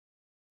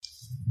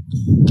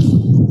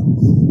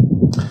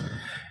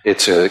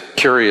It's a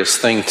curious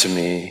thing to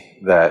me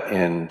that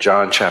in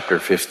John chapter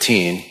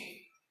 15,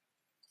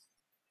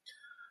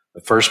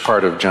 the first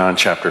part of John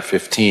chapter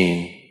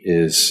 15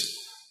 is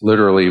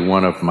literally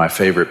one of my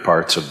favorite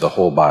parts of the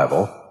whole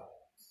Bible.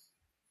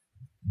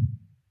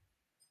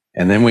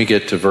 And then we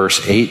get to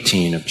verse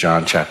 18 of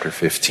John chapter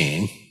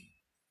 15,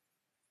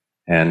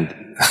 and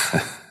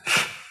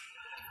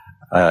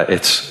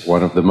it's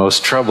one of the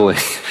most troubling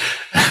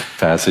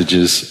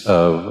passages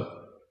of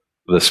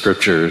the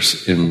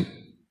scriptures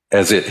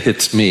as it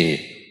hits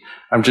me.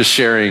 I'm just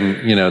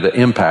sharing, the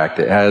impact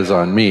it has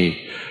on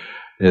me.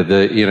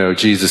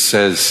 Jesus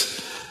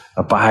says,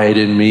 "Abide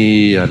in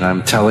me, and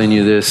I'm telling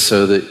you this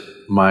so that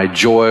my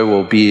joy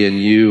will be in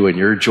you and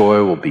your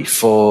joy will be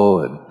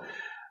full, and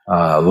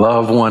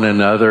love one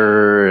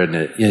another." And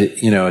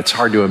it's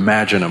hard to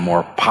imagine a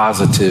more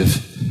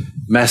positive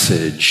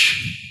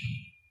message.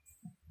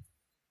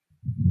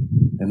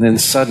 And then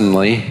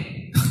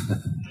suddenly,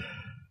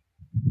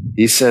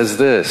 he says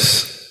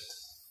this: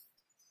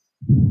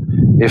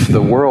 "If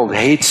the world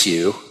hates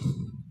you,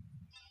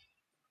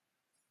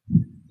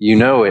 you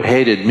know it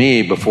hated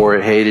me before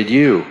it hated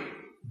you.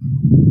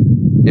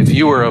 If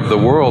you were of the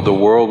world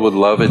would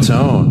love its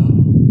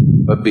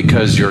own. But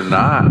because you're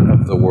not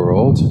of the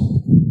world,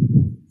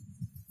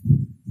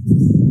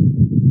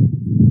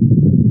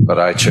 but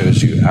I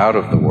chose you out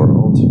of the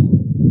world,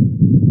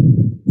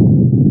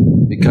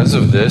 because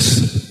of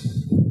this,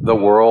 the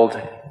world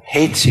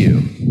hates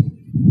you."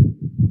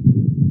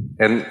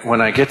 And when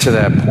I get to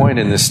that point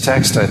in this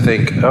text, I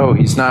think,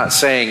 he's not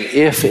saying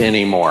if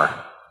anymore.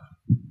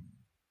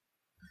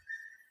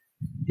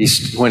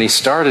 When he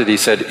started, he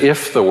said,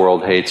 "If the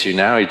world hates you."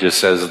 Now he just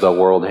says, "The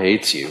world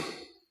hates you."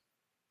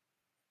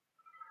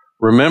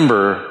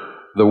 Remember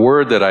the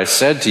word that I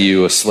said to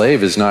you, a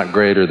slave is not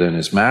greater than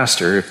his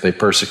master. If they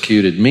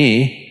persecuted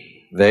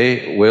me,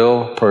 they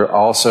will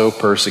also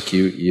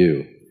persecute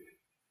you.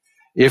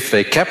 If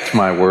they kept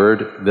my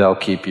word, they'll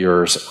keep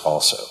yours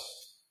also.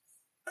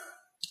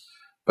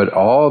 But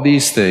all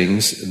these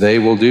things they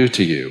will do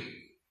to you.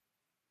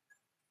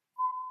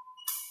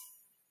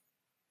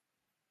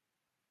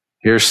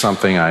 Here's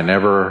something I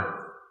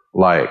never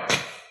like: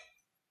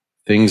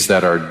 things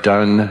that are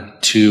done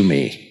to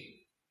me.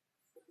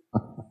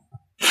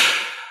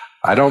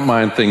 I don't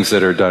mind things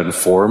that are done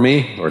for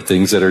me or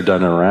things that are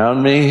done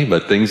around me,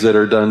 but things that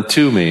are done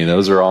to me,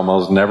 those are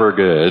almost never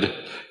good.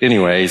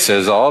 Anyway, he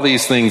says, all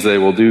these things they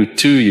will do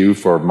to you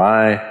for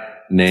my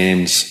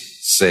name's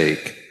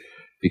sake,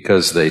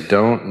 because they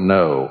don't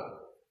know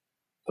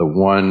the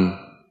one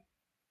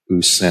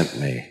who sent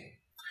me.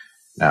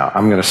 Now,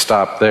 I'm going to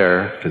stop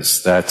there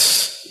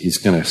because he's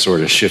going to sort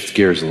of shift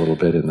gears a little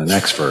bit in the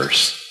next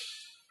verse.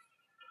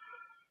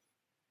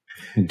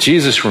 And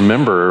Jesus,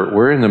 remember,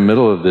 we're in the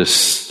middle of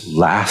this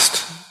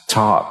last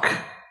talk.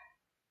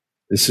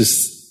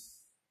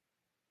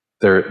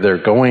 They're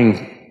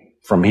going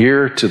from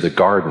here to the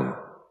garden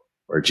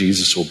where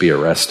Jesus will be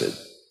arrested.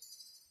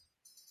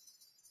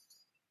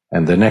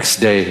 And the next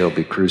day he'll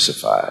be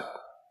crucified.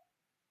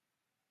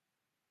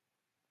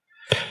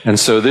 And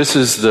so this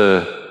is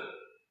the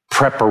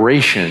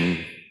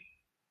preparation.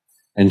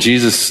 And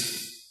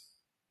Jesus,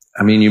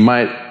 you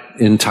might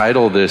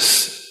entitle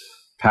this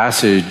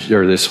passage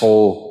or this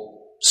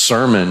whole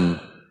sermon,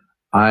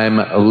 "I'm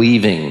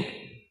leaving."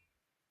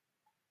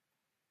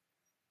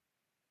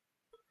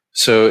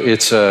 So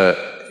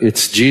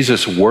it's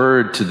Jesus'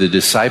 word to the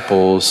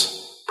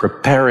disciples,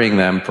 preparing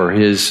them for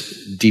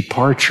his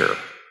departure.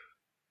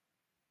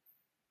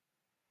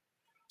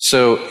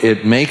 So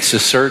it makes a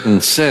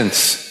certain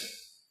sense,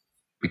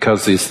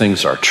 because these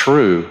things are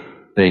true,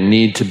 they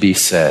need to be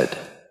said.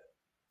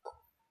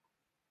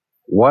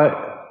 What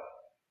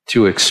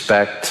to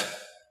expect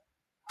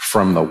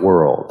from the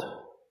world.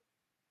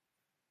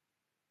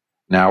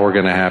 Now we're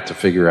going to have to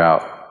figure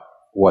out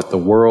what the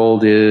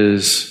world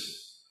is.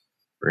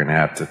 We're going to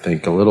have to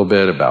think a little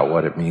bit about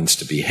what it means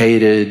to be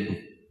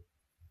hated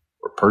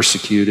or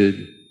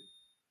persecuted.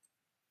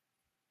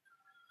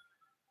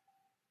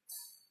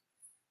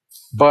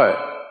 But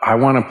I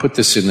want to put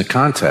this in the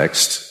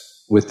context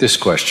with this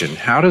question: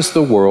 how does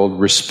the world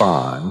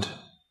respond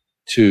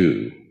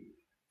to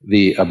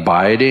the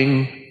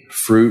abiding,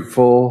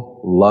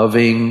 fruitful,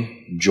 loving,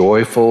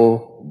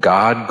 joyful,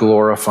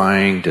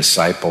 God-glorifying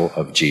disciple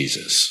of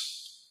Jesus?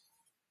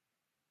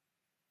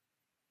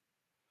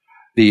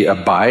 The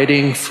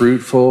abiding,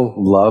 fruitful,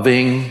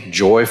 loving,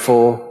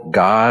 joyful,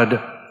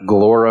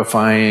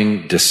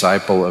 God-glorifying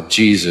disciple of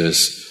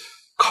Jesus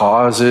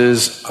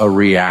causes a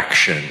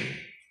reaction.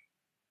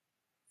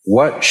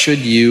 What should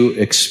you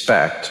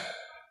expect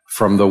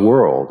from the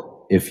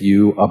world if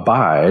you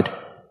abide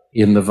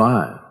in the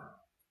vine?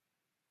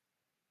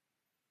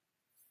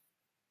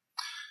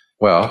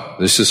 Well,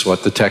 this is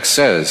what the text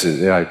says.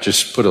 I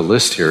just put a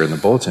list here in the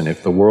bulletin.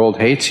 If the world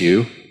hates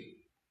you,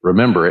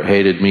 remember it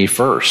hated me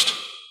first.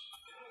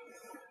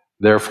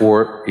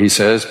 Therefore, he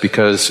says,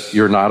 because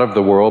you're not of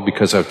the world,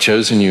 because I've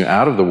chosen you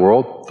out of the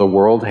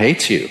world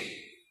hates you.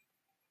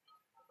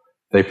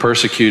 They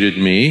persecuted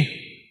me.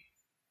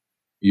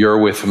 You're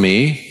with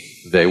me,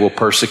 they will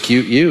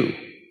persecute you.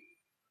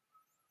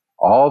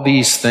 All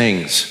these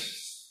things.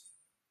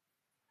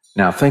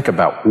 Now think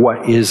about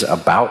what is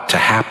about to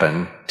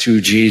happen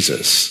to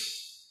Jesus.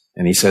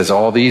 And he says,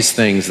 all these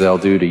things they'll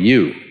do to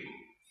you.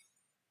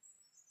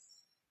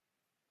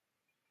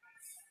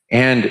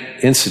 And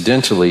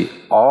incidentally,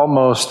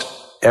 almost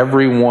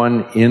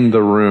everyone in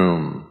the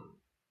room,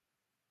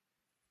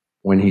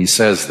 when he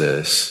says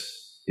this,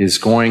 is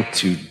going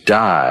to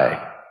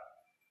die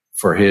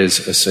for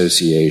his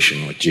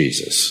association with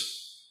Jesus.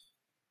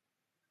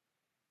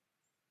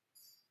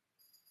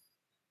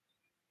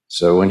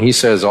 So when he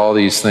says all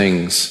these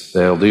things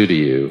they'll do to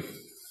you,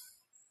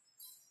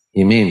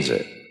 he means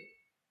it.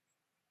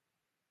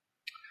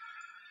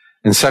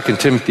 In 2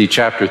 Timothy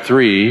chapter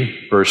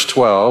 3, verse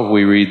 12,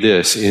 we read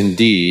this,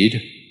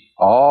 indeed,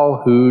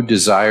 all who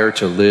desire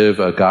to live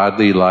a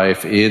godly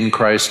life in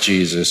Christ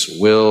Jesus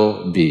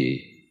will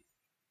be,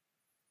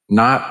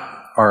 not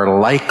are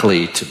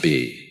likely to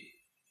be,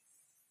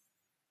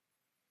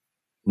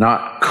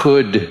 not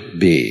could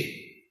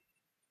be,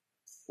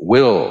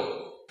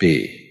 will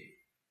be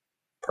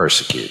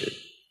persecuted.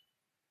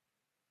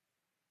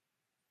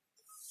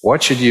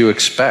 What should you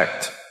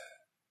expect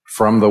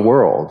from the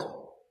world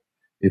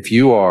if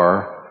you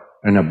are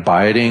an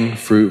abiding,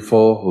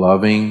 fruitful,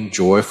 loving,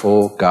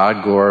 joyful,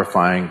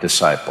 God-glorifying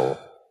disciple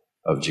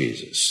of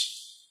Jesus?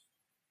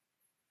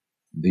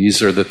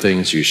 These are the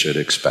things you should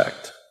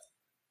expect.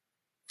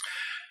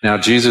 Now,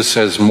 Jesus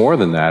says more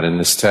than that in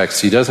this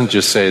text. He doesn't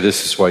just say,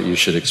 this is what you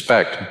should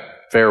expect.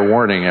 Fair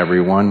warning,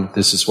 everyone,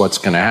 this is what's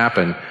going to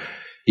happen.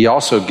 He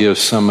also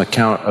gives some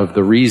account of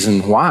the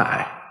reason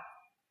why.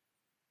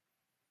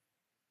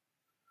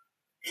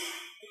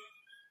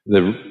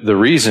 The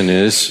reason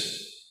is,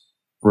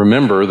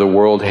 remember, the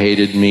world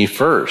hated me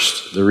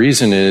first. The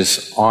reason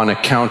is on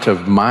account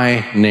of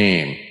my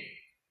name.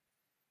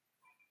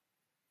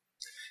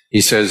 He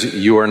says,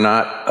 you are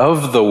not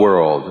of the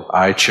world.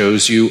 I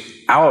chose you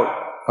out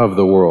of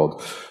the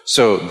world.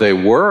 So they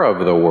were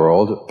of the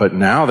world, but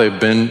now they've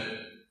been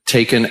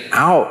taken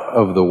out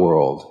of the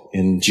world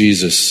in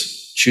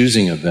Jesus'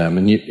 choosing of them.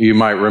 And you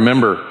might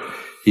remember,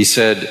 he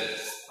said,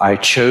 I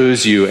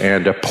chose you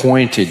and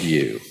appointed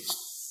you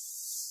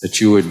that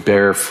you would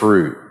bear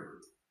fruit.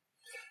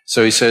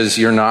 So he says,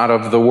 you're not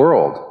of the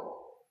world.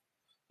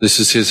 This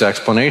is his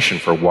explanation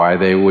for why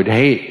they would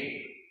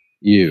hate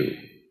you.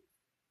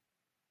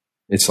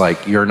 It's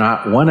like, you're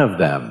not one of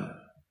them.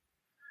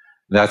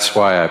 That's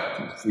why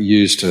I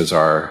used as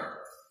our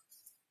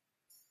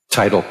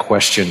title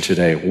question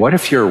today, what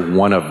if you're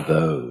one of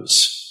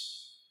those?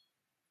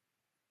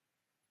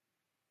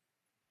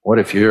 What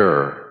if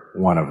you're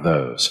one of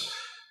those?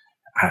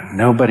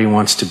 Nobody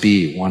wants to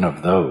be one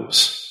of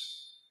those.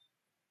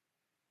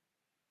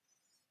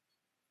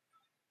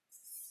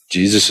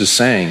 Jesus is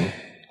saying,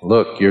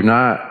 look, you're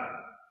not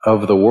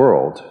of the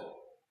world.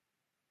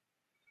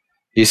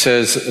 He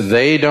says,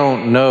 they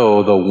don't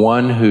know the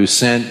one who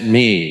sent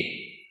me.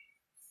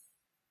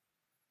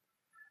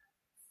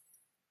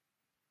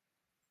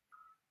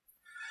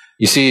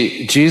 You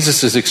see,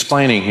 Jesus is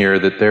explaining here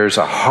that there's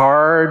a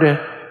hard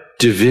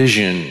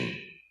division.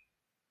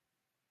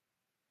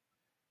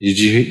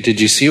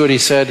 Did you see what he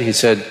said? He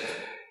said,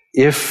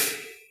 if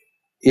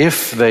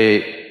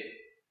they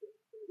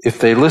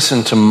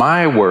listen to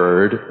my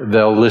word,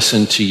 they'll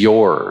listen to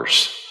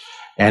yours.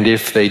 And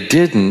if they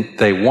didn't,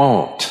 they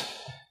won't.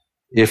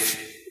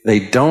 If they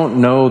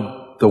don't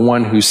know the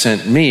one who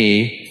sent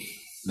me,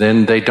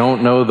 then they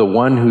don't know the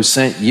one who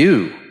sent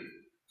you.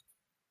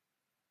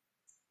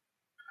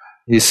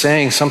 He's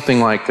saying something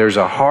like there's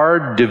a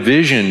hard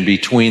division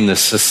between the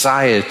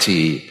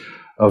society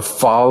of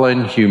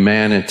fallen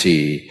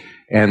humanity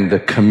and the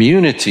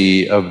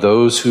community of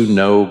those who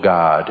know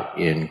God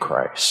in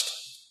Christ.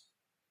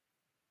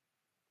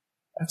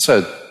 That's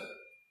a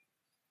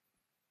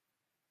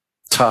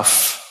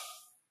tough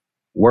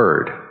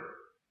word.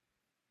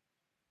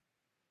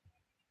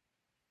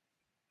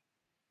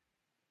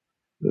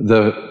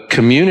 The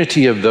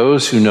community of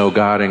those who know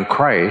God in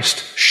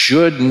Christ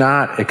should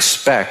not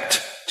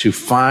expect to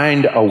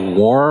find a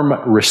warm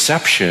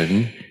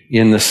reception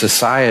in the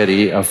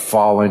society of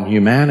fallen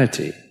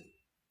humanity.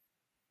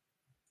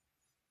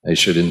 They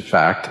should, in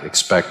fact,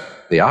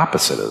 expect the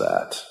opposite of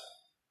that.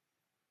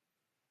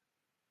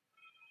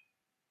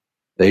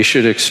 They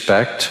should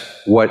expect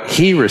what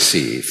he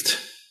received.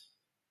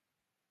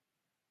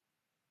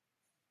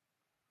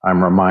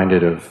 I'm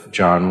reminded of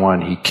John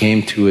 1. He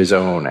came to his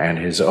own, and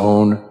his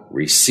own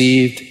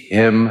received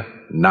him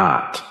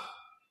not.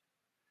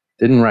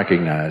 Didn't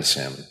recognize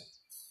him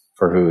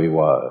for who he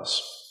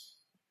was.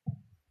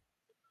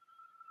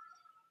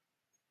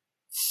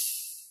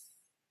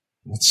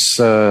 It's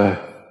a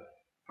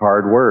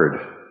hard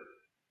word.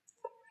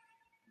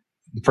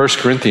 In 1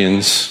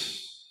 Corinthians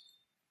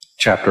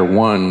chapter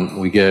 1,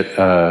 we get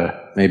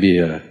maybe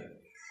a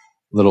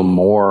little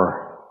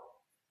more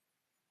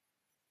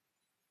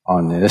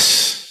on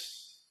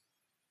this.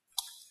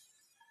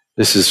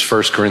 This is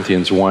 1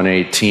 Corinthians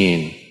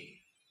 1:18.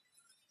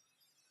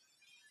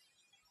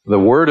 The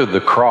word of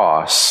the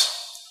cross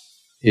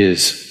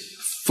is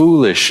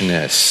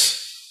foolishness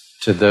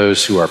to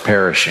those who are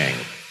perishing.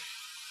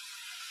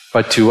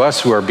 But to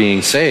us who are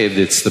being saved,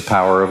 it's the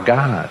power of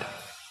God.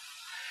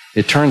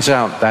 It turns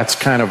out that's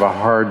kind of a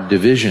hard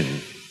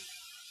division.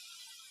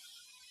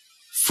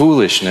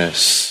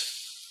 Foolishness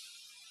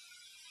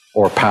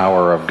or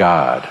power of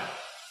God.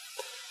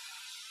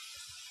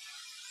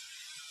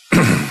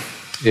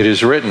 It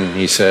is written,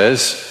 he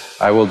says,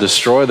 I will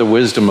destroy the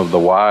wisdom of the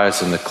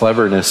wise, and the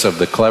cleverness of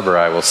the clever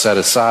I will set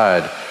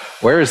aside.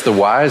 Where is the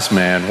wise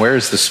man? Where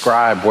is the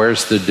scribe? Where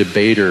is the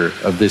debater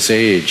of this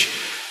age?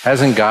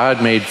 Hasn't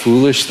God made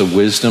foolish the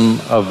wisdom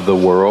of the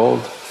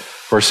world?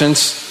 For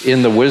since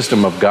in the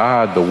wisdom of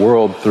God, the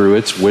world through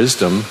its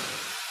wisdom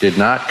did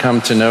not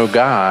come to know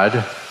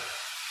God,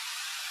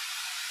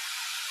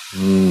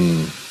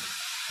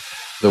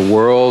 the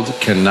world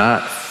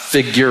cannot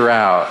figure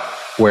out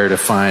where to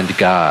find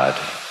God.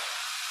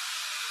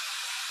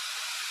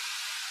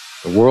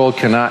 The world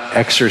cannot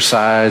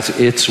exercise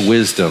its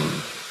wisdom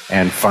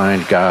and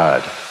find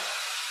God.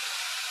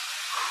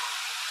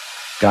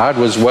 God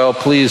was well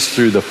pleased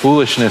through the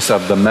foolishness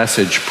of the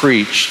message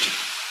preached,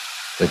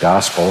 the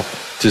gospel,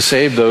 to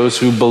save those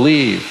who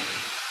believe.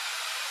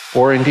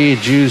 For indeed,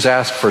 Jews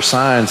ask for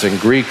signs and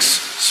Greeks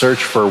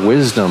search for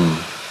wisdom.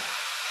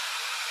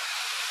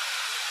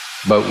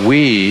 But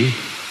we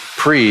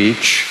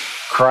preach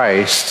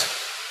Christ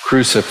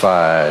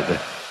crucified,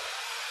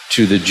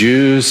 to the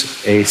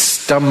Jews a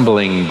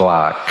stumbling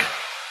block,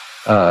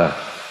 a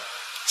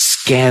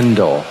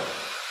scandal,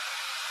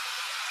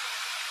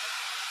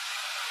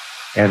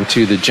 and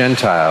to the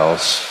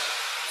Gentiles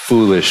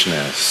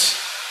foolishness.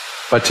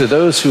 But to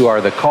those who are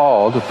the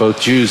called,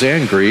 both Jews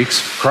and Greeks,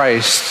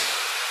 Christ,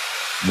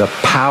 the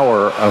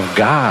power of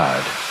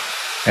God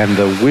and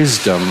the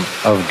wisdom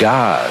of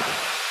God,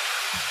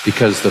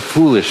 because the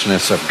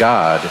foolishness of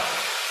God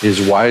is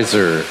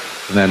wiser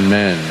than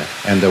men,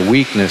 and the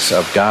weakness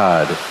of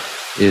God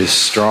is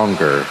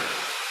stronger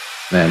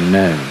than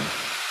men.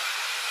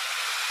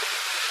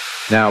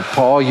 Now,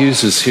 Paul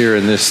uses here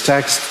in this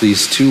text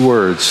these two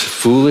words,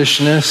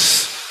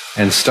 foolishness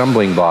and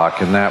stumbling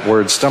block, and that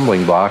word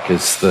stumbling block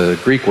is the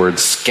Greek word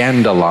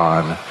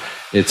scandalon.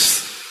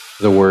 It's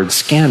the word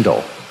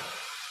scandal.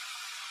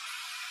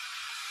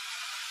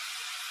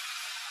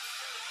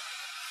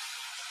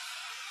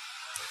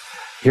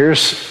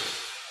 Here's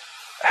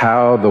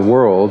how the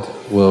world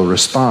will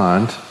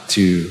respond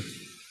to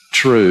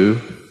true,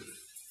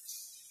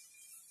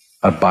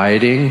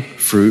 abiding,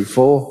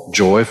 fruitful,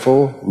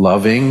 joyful,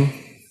 loving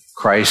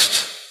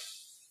Christ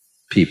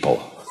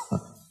people.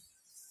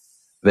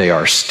 They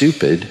are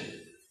stupid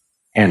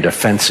and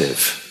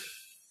offensive.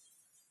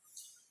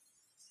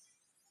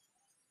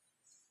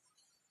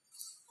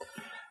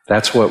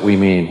 That's what we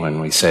mean when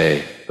we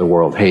say the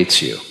world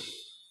hates you.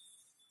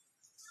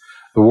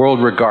 The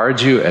world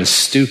regards you as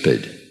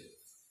stupid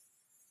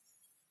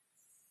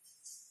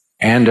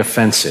and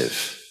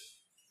offensive.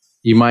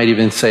 You might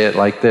even say it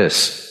like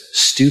this,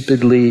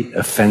 stupidly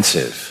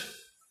offensive,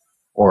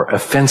 or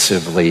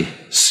offensively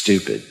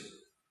stupid.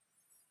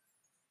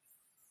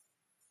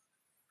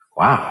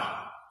 Wow.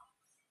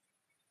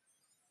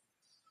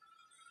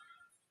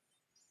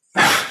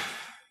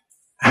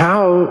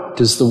 How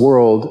does the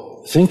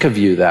world think of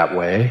you that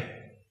way?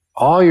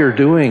 All you're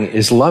doing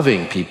is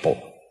loving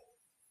people.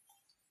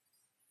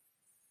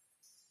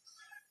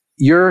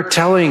 You're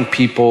telling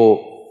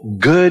people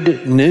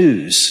good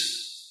news.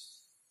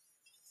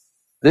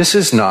 This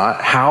is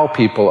not how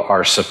people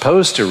are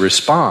supposed to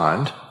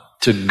respond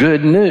to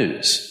good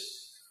news,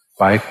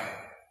 by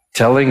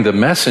telling the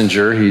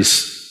messenger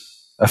he's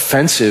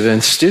offensive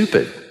and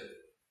stupid.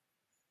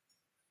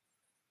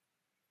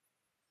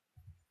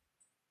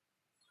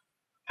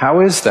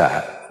 How is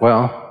that?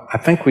 Well, I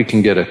think we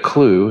can get a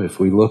clue if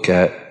we look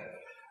at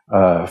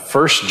 1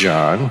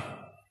 John.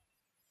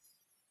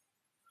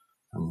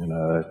 I'm going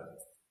to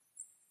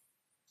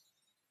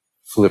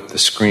flip the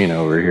screen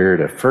over here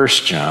to 1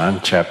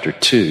 John chapter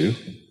 2.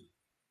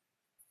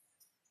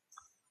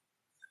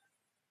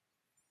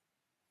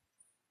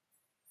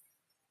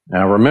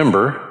 Now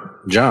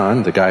remember,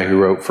 John, the guy who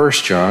wrote 1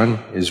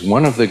 John, is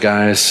one of the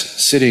guys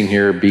sitting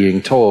here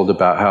being told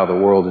about how the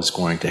world is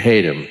going to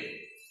hate him.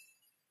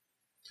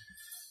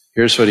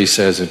 Here's what he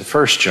says in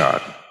 1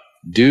 John.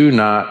 Do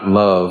not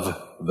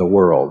love the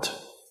world.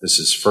 This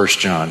is 1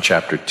 John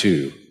chapter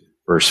 2,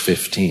 verse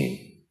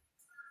 15.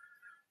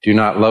 Do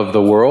not love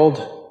the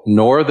world,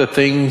 nor the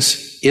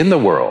things in the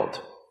world.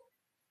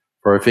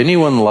 For if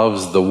anyone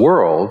loves the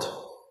world,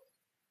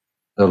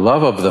 the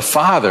love of the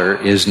Father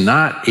is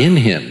not in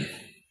him.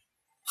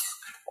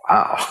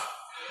 Wow.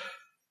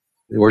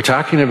 We're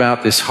talking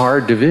about this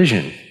hard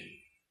division.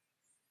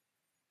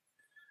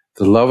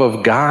 The love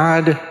of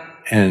God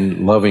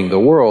and loving the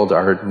world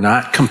are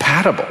not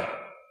compatible.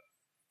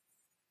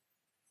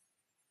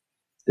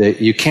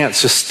 You can't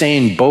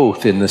sustain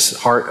both in this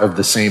heart of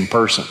the same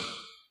person.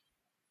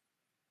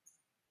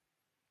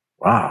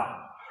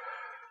 Wow.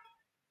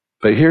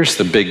 But here's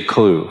the big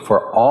clue.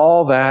 For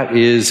all that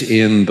is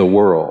in the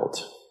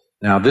world,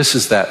 Now, this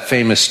is that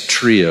famous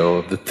trio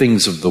of the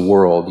things of the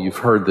world. You've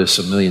heard this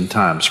a million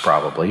times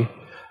probably.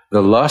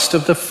 The lust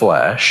of the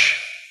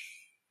flesh,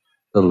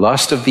 the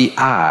lust of the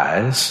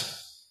eyes,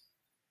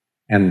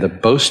 and the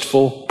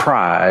boastful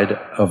pride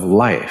of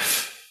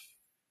life.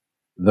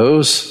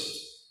 Those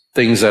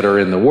things that are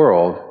in the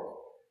world,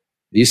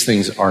 these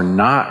things are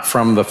not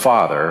from the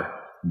Father,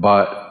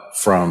 but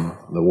from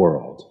the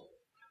world.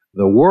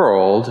 The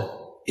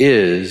world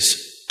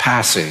is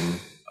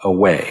passing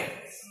away.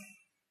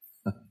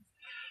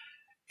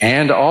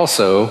 And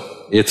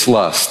also its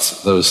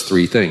lusts, those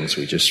three things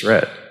we just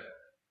read.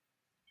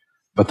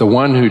 But the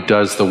one who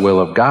does the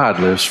will of God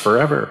lives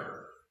forever.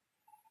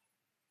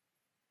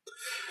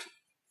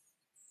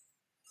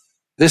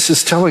 This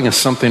is telling us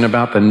something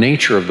about the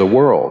nature of the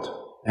world.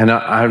 And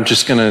I'm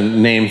just going to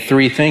name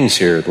three things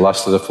here. The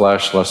lust of the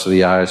flesh, lust of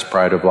the eyes,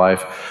 pride of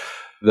life.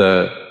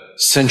 The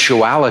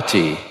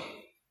sensuality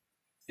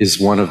is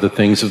one of the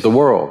things of the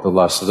world, the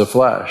lust of the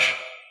flesh.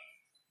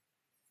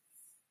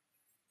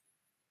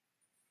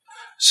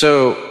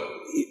 So,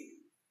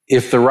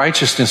 if the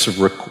righteousness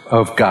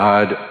of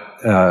God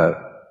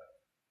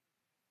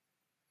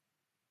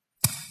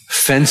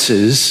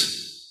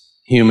fences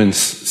human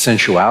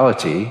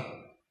sensuality,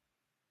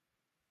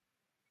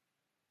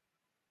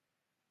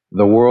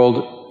 the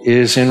world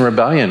is in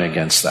rebellion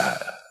against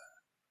that.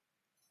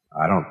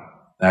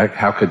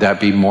 How could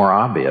that be more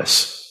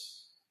obvious?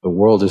 The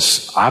world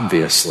is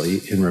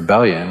obviously in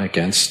rebellion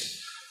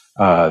against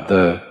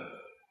the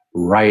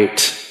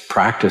right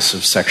practice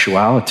of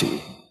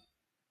sexuality,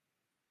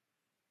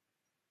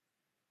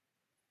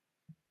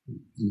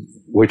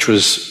 which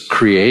was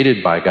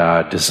created by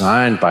God,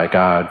 designed by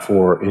God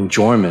for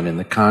enjoyment in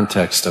the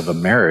context of a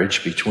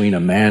marriage between a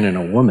man and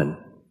a woman,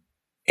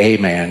 a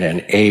man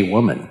and a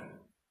woman.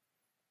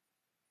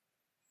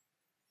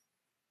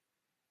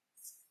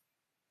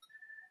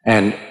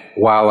 And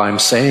while I'm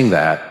saying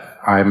that,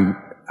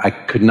 I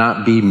could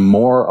not be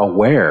more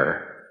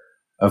aware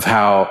of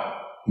how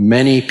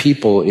many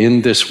people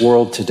in this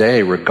world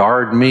today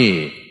regard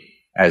me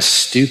as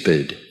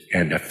stupid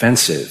and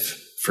offensive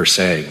for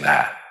saying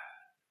that.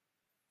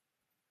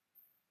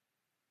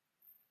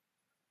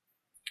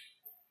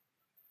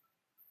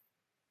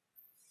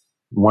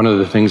 One of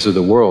the things of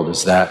the world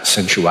is that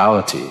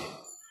sensuality.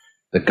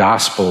 The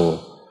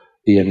gospel,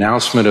 the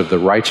announcement of the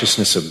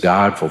righteousness of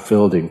God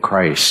fulfilled in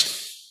Christ,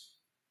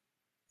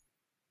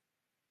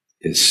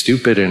 is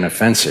stupid and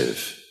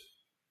offensive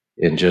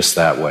in just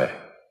that way.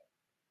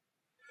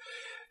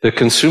 The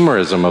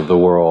consumerism of the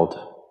world,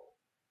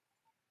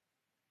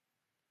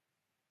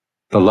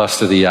 the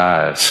lust of the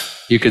eyes.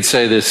 You could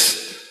say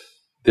this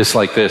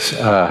like this,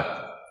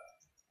 I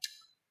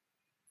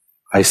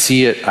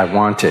see it, I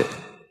want it.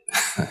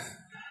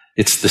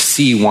 It's the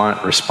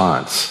see-want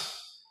response.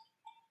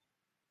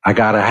 I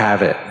gotta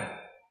have it.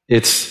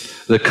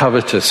 It's the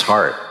covetous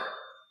heart.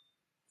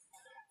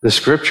 The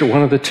scripture,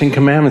 one of the 10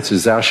 Commandments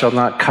is, thou shalt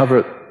not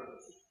covet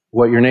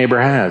what your neighbor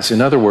has.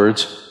 In other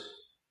words,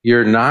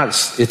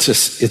 it's a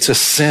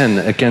sin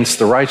against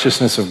the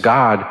righteousness of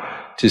God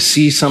to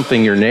see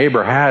something your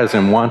neighbor has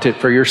and want it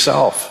for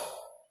yourself.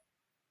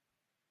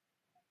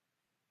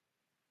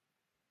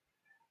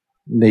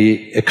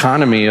 The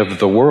economy of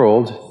the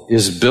world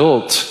is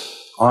built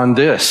on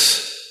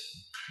this,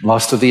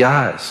 lust of the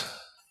eyes.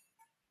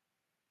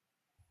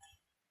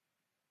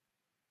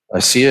 I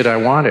see it, I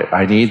want it,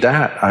 I need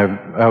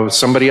that.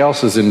 Somebody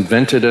else has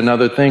invented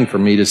another thing for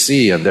me to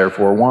see and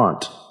therefore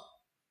want.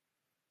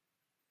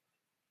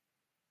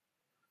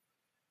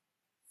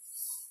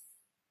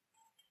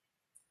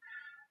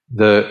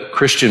 The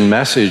Christian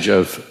message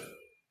of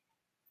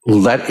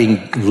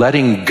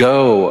letting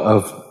go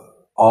of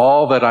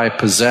all that I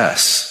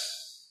possess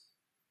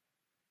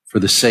for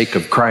the sake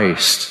of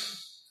Christ.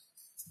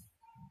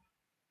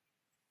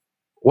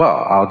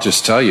 Well, I'll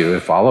just tell you,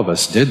 if all of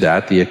us did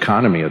that, the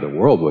economy of the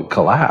world would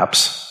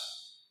collapse.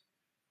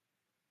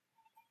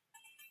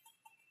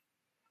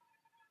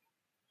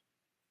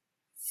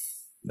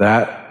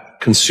 That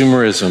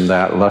consumerism,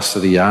 that lust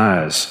of the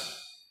eyes,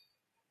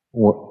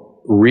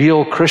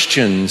 real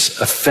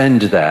Christians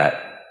offend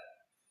that.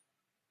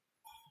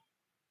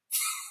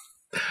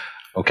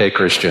 Okay,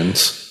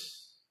 Christians.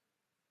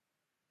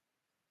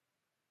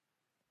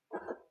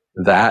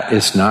 That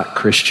is not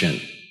Christian.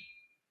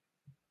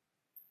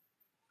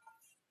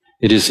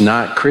 It is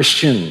not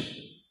Christian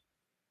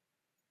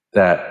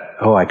that,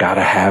 I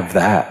gotta have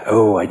that.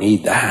 I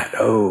need that.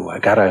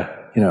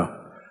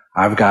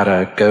 I've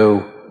gotta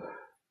go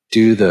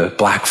do the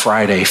Black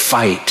Friday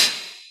fight.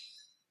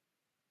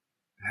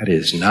 That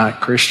is not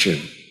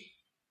Christian.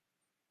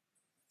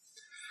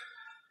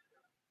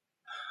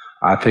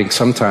 I think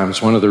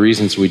sometimes one of the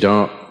reasons we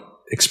don't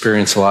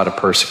experience a lot of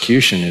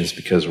persecution is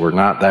because we're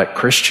not that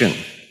Christian.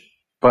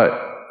 But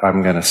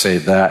I'm going to say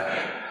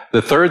that.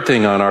 The third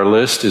thing on our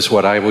list is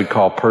what I would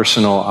call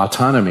personal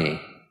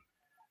autonomy,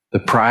 the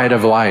pride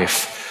of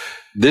life.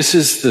 This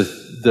is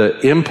the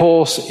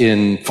impulse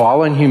in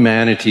fallen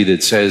humanity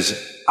that says,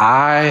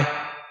 I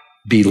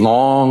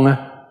belong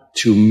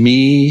to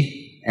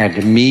me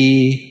and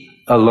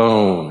me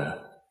alone.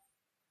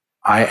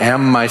 I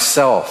am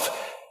myself.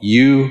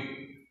 You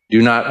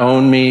do not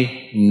own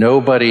me.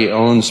 Nobody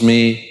owns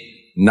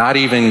me, not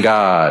even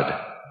God.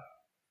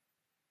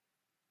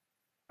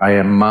 I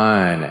am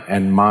mine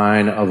and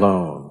mine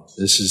alone.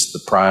 This is the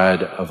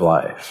pride of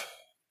life.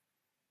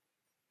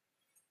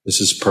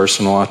 This is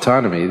personal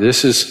autonomy.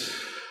 This is,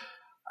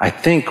 I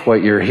think,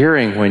 what you're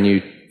hearing when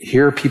you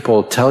hear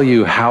people tell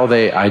you how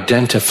they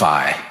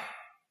identify.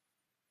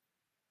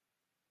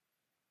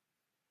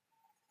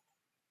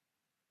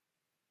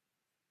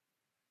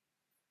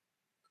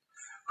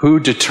 Who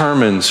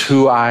determines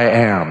who I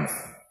am?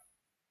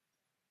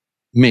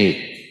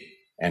 Me,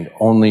 and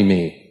only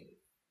me.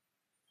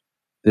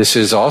 This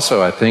is also,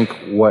 I think,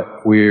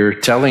 what we're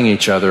telling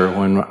each other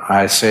when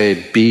I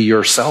say, be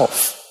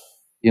yourself.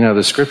 You know,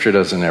 the scripture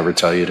doesn't ever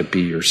tell you to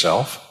be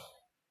yourself.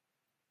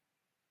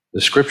 The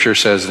scripture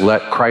says,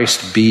 let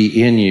Christ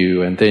be in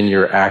you, and then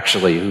you're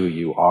actually who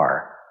you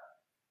are.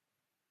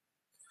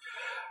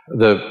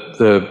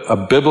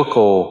 A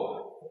biblical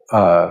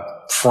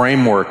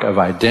framework of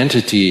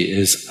identity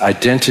is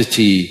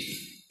identity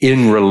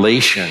in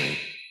relation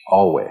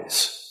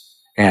always,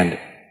 and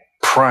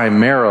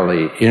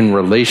primarily in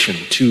relation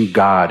to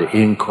God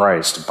in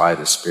Christ by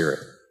the Spirit.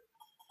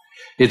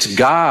 It's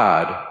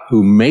God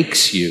who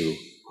makes you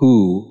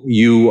who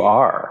you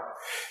are.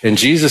 And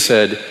Jesus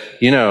said,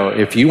 you know,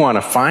 if you want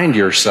to find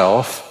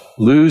yourself,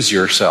 lose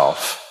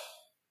yourself.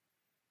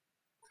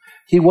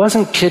 He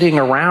wasn't kidding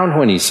around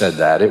when he said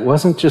that. It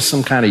wasn't just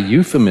some kind of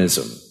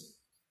euphemism.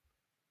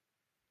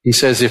 He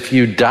says, if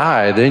you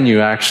die, then you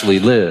actually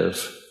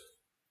live.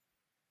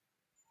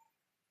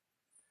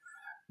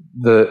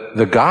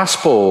 The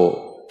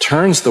gospel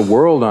turns the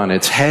world on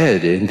its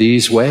head in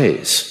these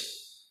ways.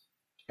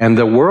 And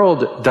the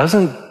world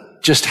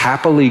doesn't just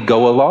happily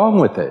go along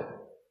with it.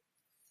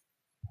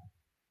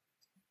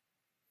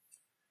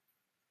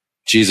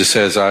 Jesus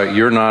says,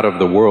 you're not of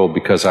the world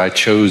because I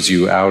chose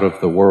you out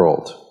of the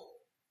world.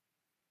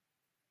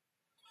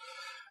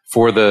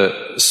 For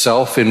the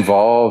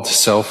self-involved,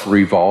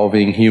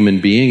 self-revolving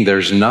human being,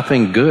 there's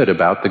nothing good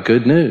about the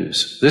good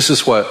news. This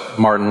is what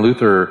Martin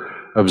Luther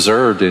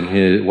observed in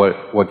his,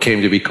 what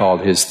came to be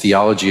called his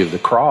theology of the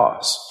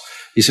cross.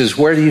 He says,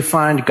 where do you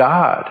find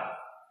God?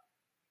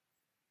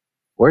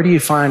 Where do you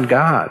find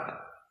God?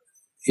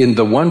 In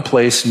the one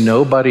place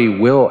nobody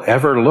will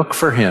ever look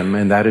for him,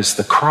 and that is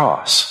the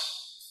cross.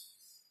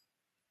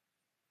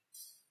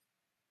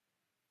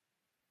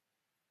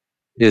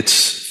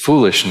 It's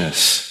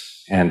foolishness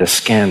and a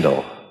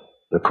scandal,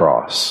 the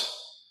cross.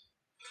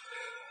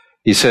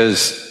 He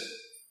says,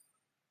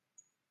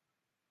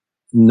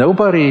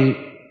 nobody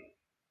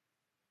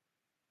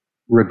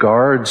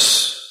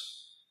regards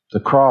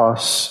the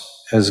cross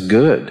as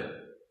good.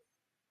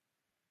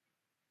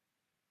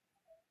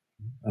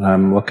 And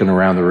I'm looking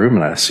around the room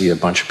and I see a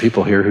bunch of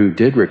people here who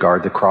did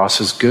regard the cross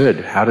as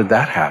good. How did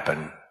that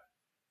happen?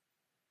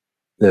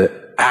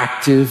 The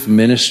active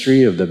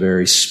ministry of the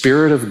very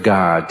Spirit of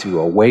God to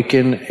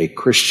awaken a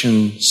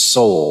Christian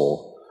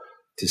soul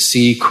to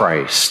see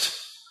Christ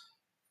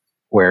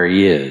where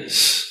he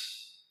is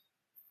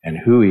and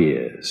who he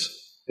is,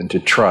 and to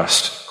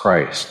trust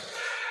Christ.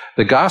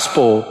 The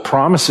gospel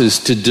promises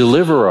to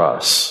deliver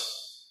us.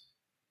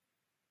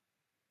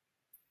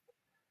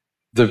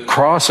 The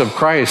cross of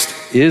Christ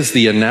is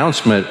the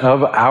announcement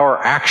of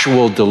our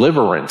actual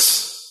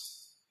deliverance.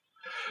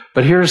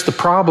 But here's the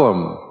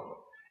problem.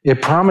 It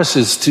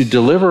promises to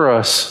deliver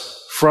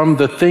us from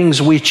the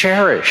things we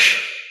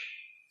cherish.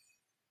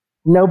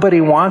 Nobody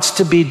wants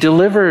to be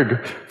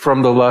delivered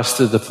from the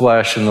lust of the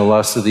flesh and the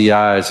lust of the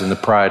eyes and the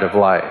pride of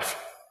life.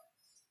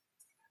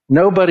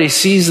 Nobody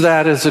sees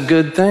that as a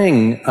good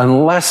thing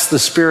unless the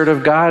Spirit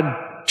of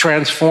God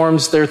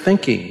transforms their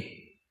thinking.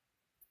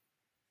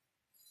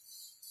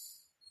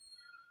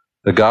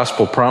 The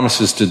gospel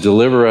promises to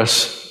deliver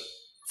us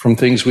from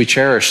things we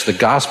cherish. The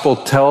gospel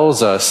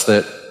tells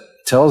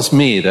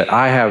me that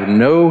I have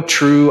no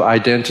true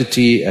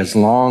identity as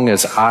long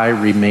as I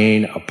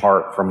remain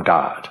apart from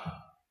God.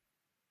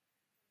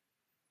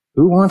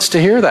 Who wants to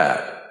hear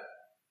that?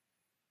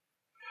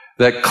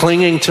 That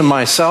clinging to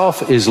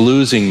myself is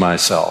losing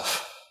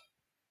myself.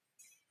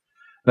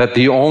 That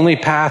the only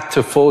path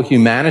to full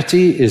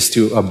humanity is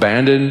to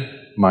abandon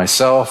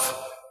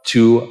myself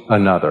to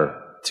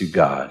another, to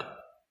God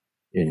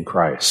in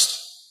Christ.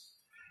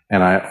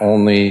 And I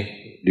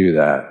only do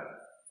that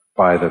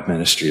by the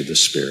ministry of the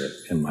Spirit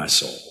in my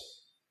soul.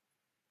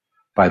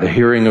 By the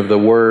hearing of the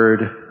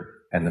Word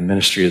and the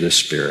ministry of the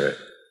Spirit,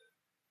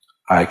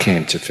 I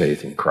came to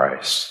faith in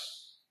Christ.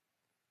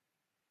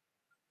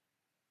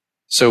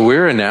 So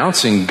we're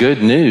announcing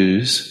good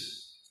news,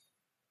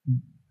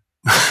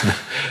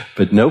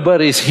 but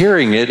nobody's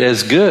hearing it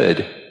as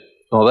good.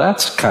 Well,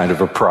 that's kind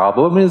of a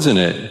problem, isn't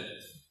it?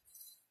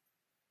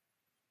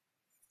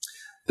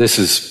 This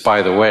is,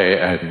 by the way,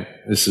 and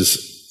this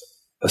is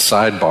a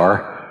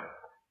sidebar,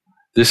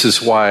 this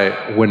is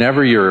why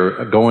whenever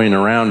you're going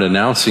around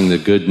announcing the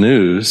good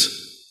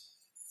news,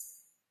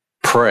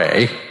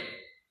 pray.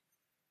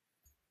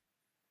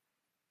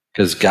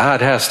 Because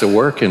God has to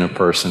work in a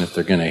person if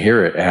they're going to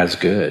hear it as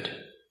good.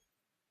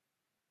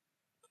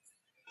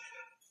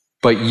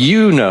 but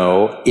you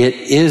know it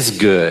is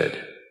good.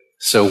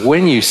 So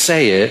when you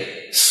say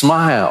it,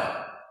 smile.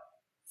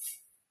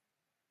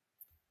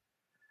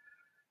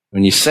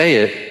 When you say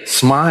it,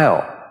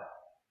 smile.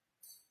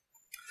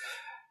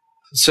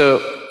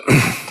 So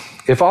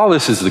if all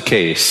this is the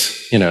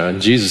case,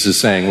 and Jesus is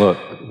saying, look,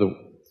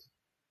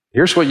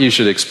 here's what you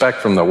should expect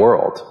from the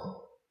world.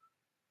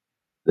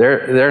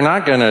 They're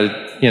not going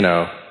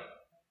to,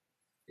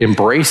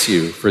 embrace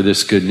you for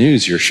this good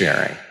news you're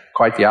sharing.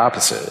 Quite the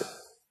opposite.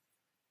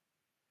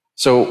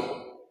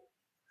 So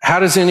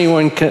how does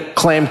anyone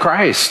claim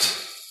Christ?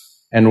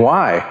 And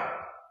why?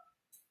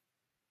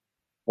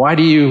 Why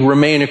do you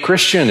remain a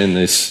Christian in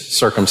this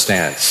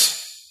circumstance?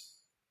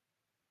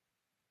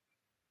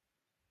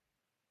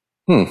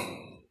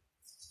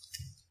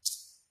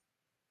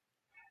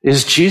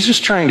 Is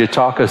Jesus trying to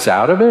talk us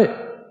out of it?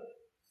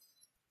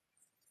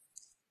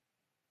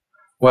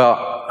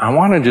 Well, I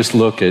want to just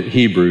look at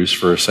Hebrews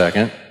for a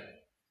second.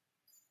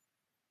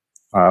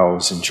 I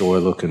always enjoy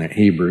looking at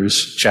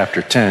Hebrews,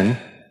 chapter 10.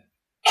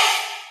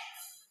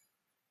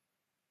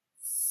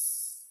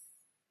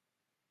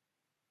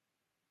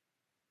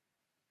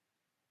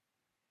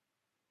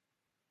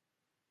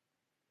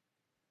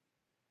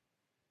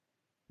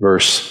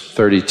 Verse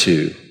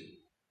 32.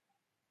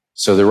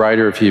 So the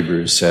writer of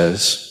Hebrews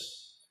says,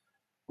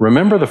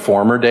 remember the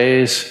former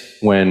days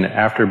when,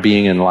 after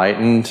being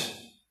enlightened,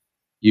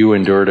 you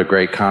endured a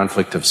great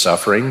conflict of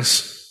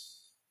sufferings,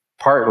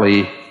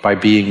 partly by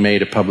being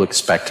made a public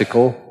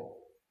spectacle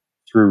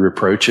through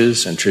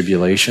reproaches and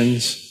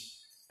tribulations,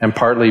 and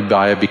partly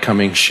by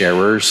becoming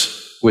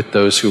sharers with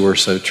those who were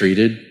so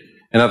treated.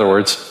 In other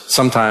words,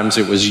 sometimes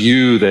it was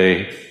you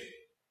they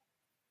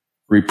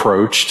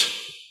reproached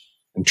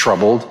and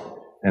troubled,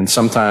 and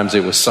sometimes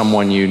it was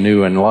someone you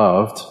knew and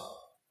loved.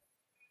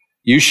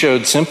 You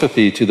showed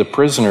sympathy to the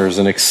prisoners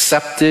and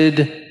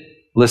accepted,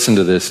 listen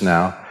to this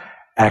now,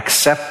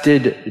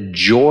 accepted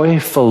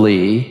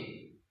joyfully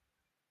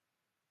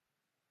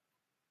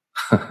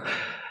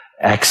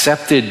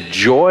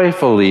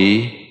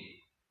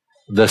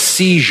the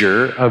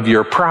seizure of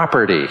your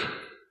property,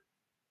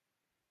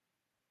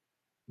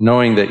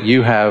 knowing that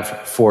you have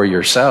for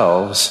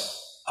yourselves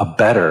a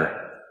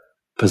better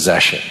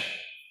possession.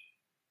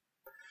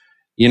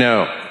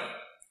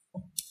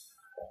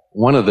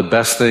 One of the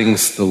best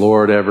things the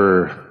Lord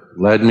ever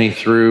led me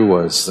through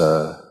was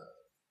the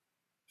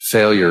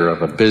failure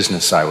of a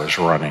business I was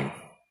running.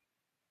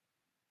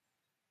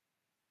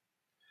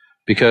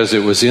 Because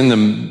it was in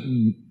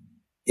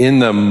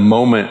the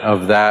moment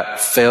of that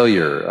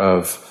failure,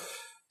 of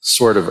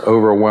sort of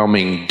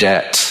overwhelming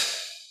debt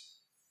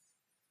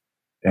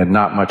and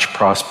not much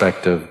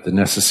prospect of the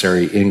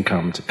necessary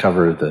income to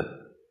cover the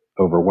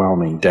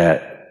overwhelming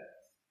debt,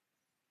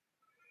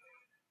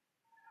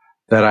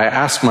 that I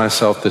asked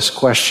myself this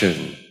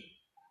question: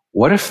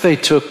 what if they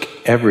took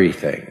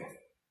everything?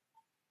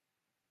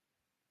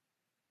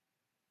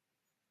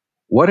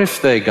 What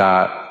if they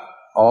got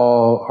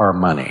all our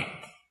money,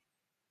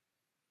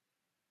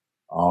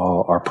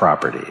 all our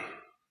property?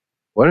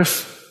 What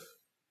if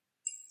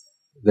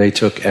they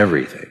took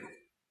everything?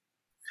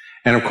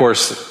 And of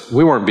course,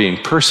 we weren't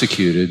being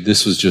persecuted.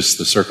 This was just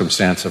the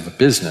circumstance of a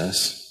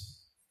business.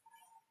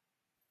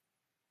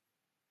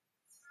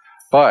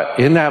 But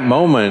in that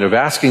moment of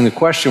asking the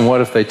question,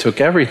 what if they took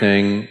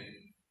everything,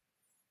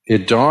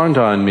 it dawned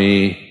on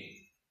me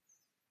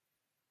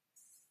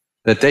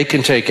that they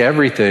can take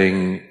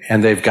everything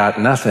and they've got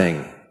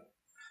nothing.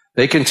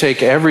 They can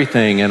take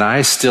everything and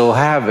I still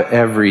have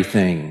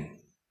everything.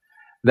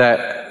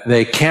 That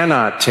they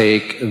cannot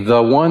take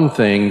the one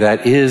thing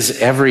that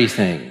is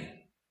everything.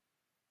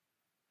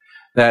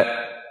 That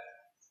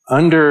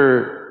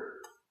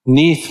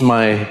underneath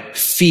my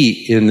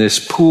feet in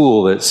this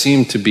pool that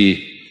seemed to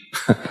be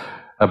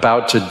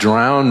about to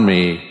drown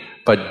me,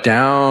 but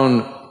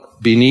down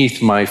beneath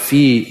my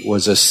feet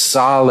was a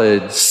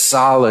solid,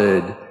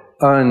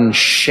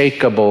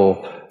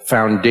 unshakable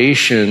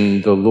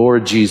foundation, the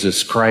Lord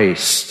Jesus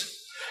Christ.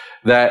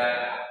 That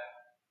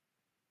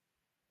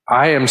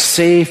I am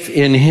safe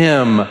in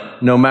Him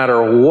no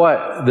matter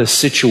what the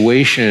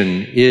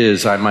situation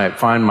is I might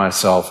find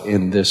myself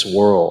in this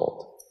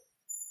world.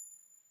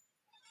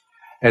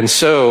 And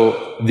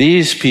so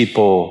these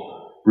people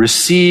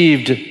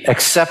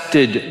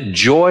accepted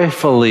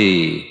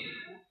joyfully.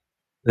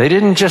 They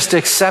didn't just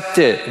accept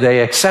it,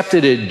 they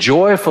accepted it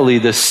joyfully,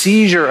 the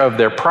seizure of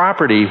their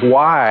property.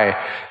 Why?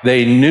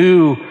 They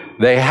knew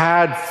they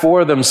had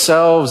for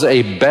themselves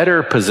a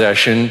better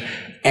possession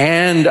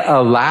and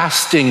a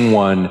lasting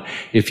one.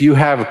 If you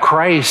have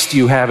Christ,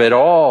 you have it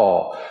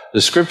all.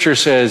 The scripture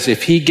says,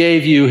 if He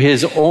gave you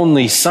His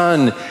only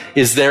Son,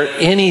 is there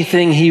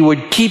anything He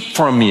would keep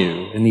from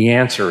you? And the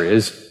answer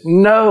is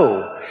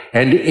no.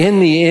 And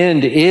in the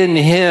end, in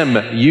Him,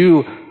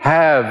 you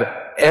have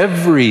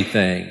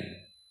everything.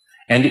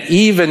 And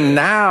even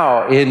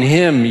now, in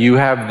Him, you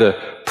have the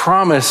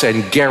promise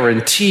and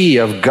guarantee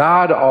of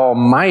God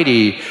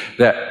Almighty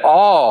that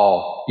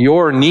all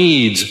your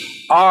needs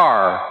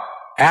are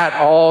at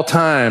all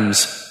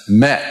times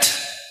met.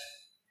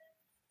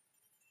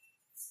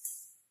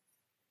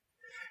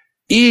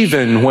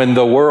 even when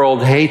the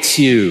world hates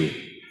you,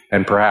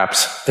 and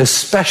perhaps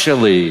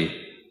especially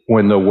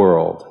when the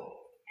world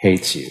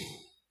hates you.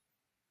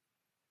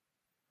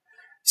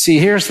 See,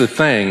 here's the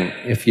thing.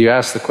 If you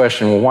ask the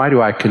question, well, why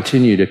do I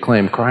continue to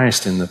claim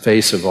Christ in the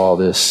face of all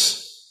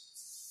this,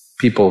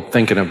 people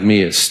thinking of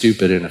me as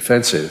stupid and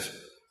offensive?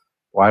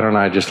 Why don't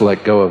I just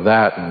let go of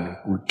that and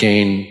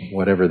gain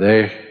whatever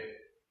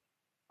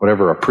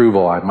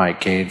approval I might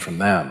gain from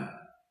them?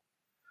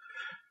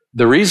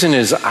 The reason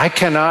is I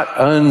cannot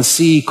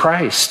unsee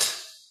Christ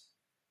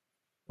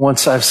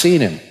once I've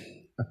seen him.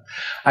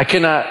 I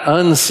cannot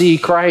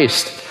unsee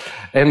Christ.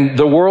 And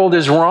the world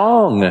is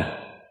wrong.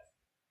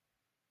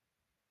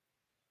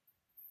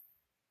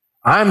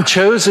 I'm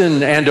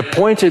chosen and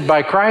appointed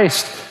by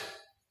Christ.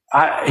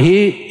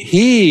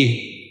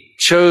 He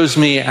chose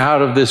me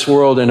out of this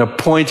world and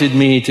appointed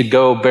me to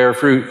go bear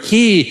fruit.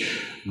 He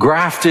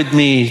grafted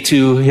me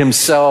to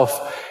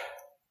himself.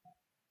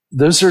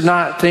 Those are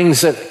not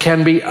things that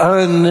can be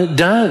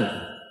undone.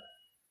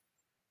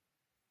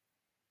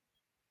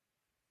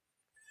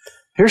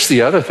 Here's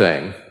the other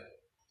thing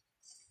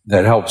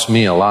that helps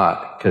me a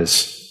lot,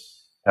 because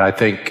I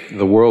think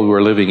the world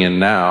we're living in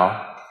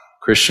now,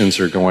 Christians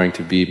are going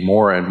to be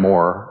more and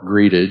more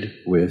greeted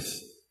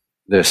with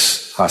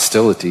this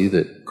hostility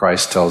that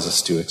Christ tells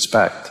us to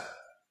expect.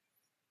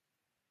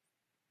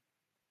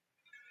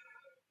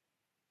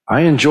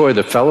 I enjoy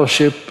the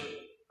fellowship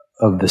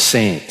of the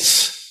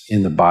saints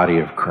in the body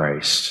of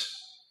Christ.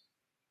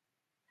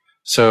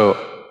 So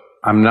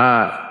I'm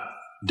not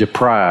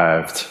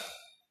deprived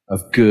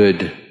of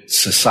good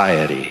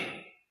society.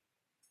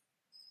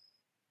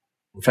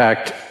 In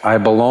fact, I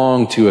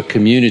belong to a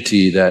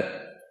community that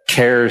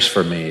cares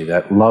for me,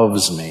 that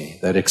loves me,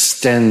 that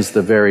extends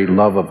the very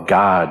love of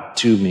God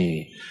to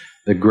me,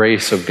 the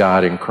grace of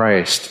God in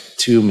Christ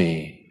to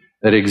me,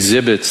 that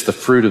exhibits the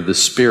fruit of the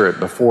Spirit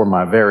before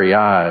my very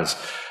eyes,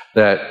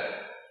 that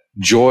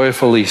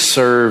joyfully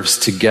serves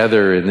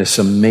together in this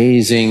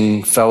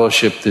amazing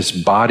fellowship, this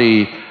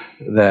body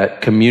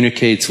that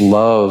communicates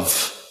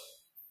love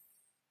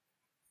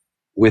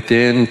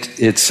within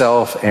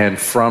itself and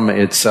from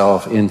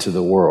itself into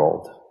the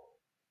world.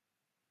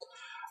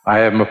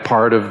 I am a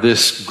part of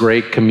this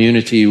great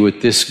community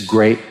with this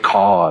great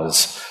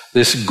cause,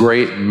 this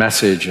great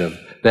message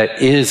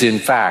that is in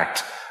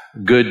fact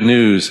good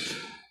news.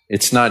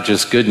 It's not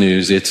just good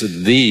news, it's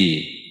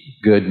the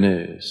good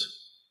news.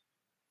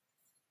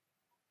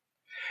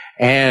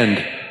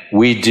 And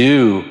we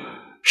do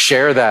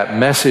share that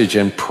message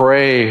and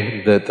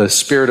pray that the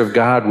Spirit of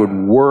God would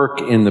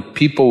work in the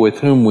people with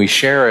whom we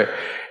share it.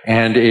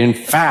 And in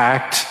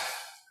fact,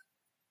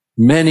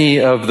 many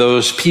of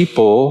those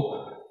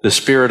people, the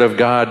Spirit of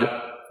God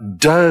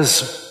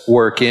does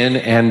work in,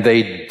 and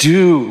they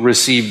do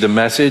receive the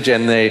message,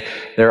 and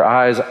their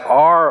eyes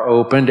are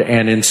opened,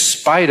 and in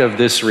spite of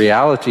this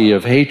reality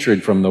of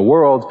hatred from the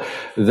world,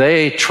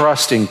 they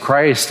trust in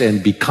Christ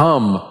and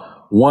become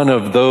one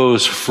of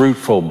those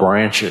fruitful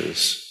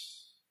branches.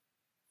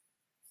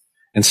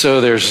 And so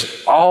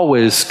there's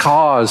always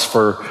cause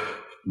for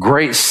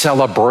great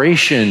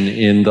celebration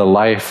in the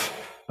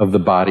life of the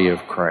body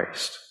of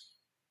Christ.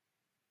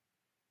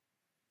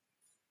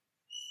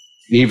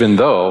 Even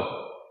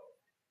though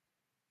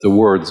the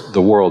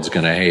world's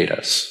going to hate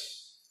us.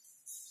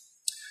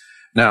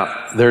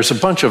 Now, there's a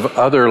bunch of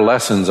other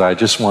lessons I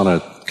just want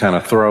to kind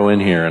of throw in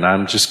here, and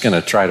I'm just going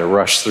to try to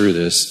rush through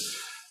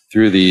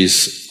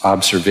these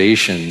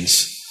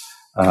observations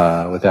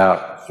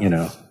without,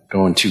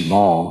 going too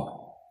long.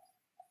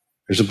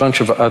 There's a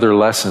bunch of other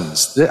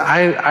lessons.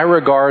 I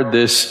regard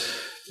this,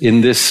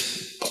 in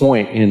this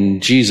point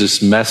in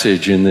Jesus'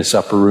 message in this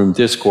upper room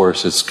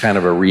discourse, as kind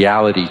of a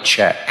reality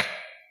check.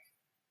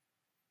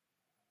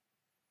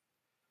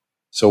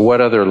 So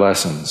what other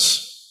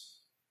lessons?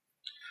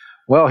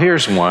 Well,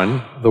 here's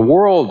one. The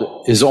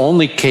world is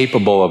only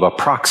capable of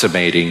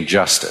approximating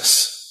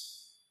justice.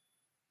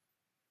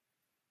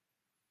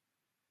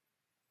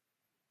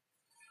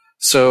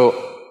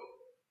 So,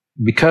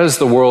 because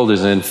the world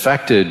is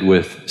infected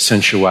with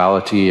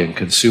sensuality and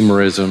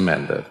consumerism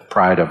and the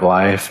pride of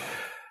life,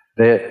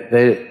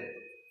 they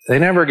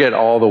never get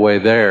all the way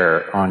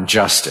there on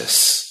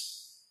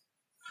justice.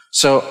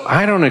 So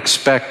I don't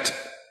expect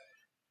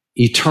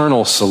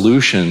eternal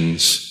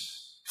solutions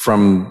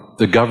from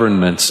the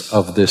governments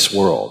of this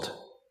world,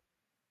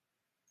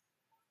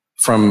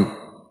 from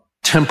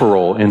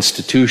temporal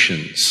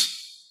institutions.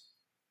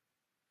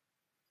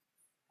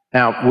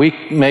 Now,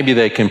 maybe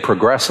they can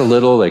progress a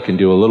little, they can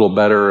do a little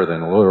better,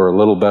 or a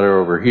little better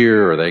over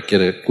here, or they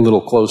get a little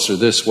closer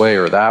this way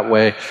or that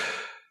way,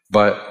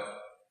 but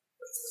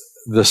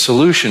the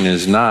solution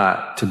is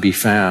not to be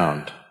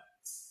found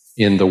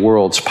in the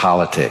world's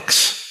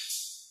politics.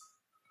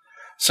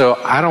 So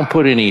I don't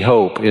put any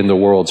hope in the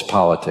world's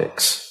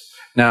politics.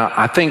 Now,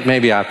 I think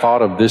maybe I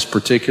thought of this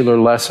particular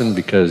lesson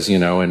because,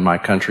 in my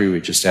country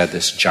we just had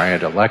this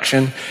giant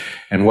election.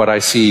 And what I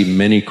see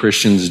many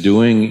Christians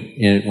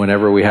doing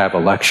whenever we have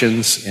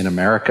elections in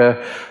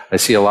America, I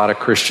see a lot of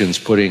Christians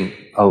putting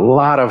a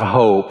lot of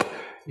hope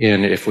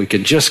in if we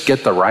can just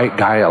get the right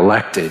guy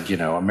elected,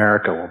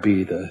 America will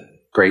be the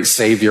great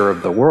savior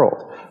of the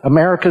world.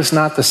 America's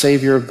not the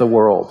savior of the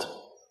world.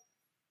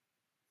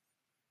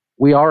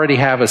 We already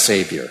have a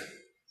savior.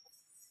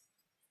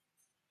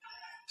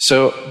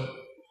 So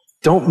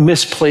don't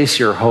misplace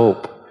your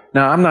hope.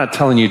 Now, I'm not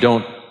telling you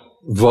don't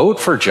vote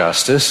for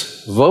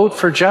justice. Vote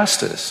for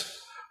justice.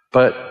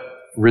 But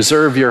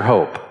reserve your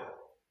hope.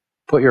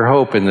 Put your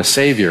hope in the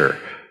Savior,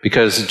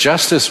 because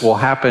justice will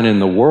happen in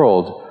the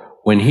world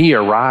when He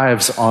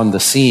arrives on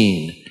the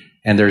scene,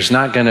 and there's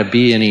not going to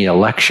be any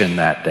election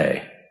that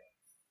day.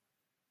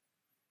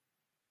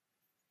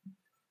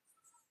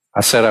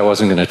 I said I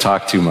wasn't going to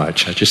talk too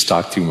much. I just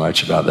talked too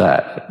much about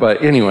that.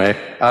 But anyway,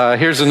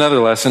 here's another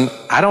lesson.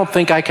 I don't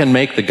think I can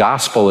make the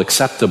gospel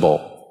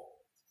acceptable.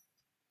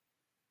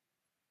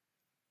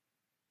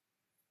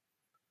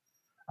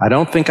 I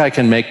don't think I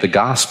can make the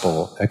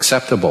gospel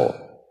acceptable.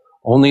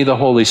 Only the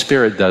Holy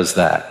Spirit does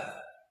that.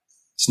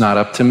 It's not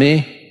up to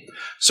me.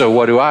 So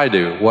what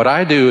do? What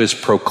I do is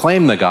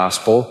proclaim the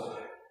gospel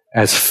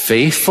as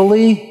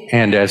faithfully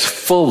and as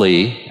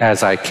fully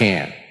as I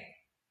can.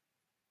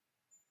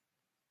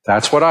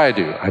 That's what I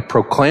do. I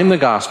proclaim the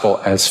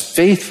gospel as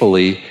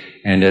faithfully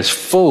and as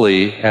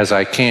fully as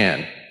I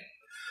can.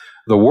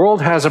 The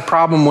world has a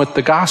problem with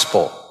the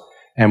gospel,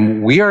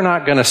 and we are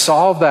not going to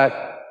solve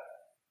that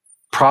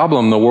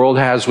problem the world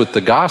has with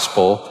the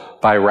gospel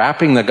by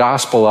wrapping the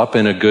gospel up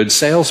in a good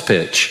sales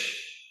pitch.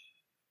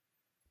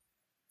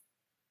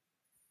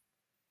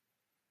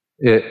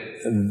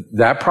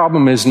 That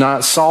problem is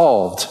not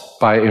solved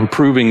by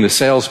improving the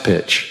sales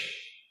pitch.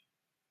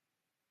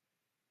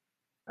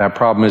 That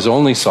problem is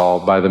only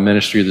solved by the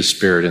ministry of the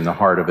Spirit in the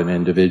heart of an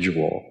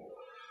individual.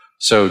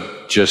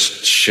 So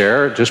just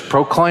share, just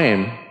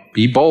proclaim,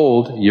 be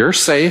bold. You're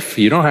safe.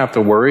 You don't have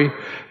to worry.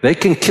 They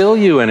can kill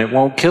you and it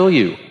won't kill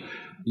you.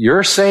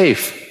 You're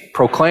safe.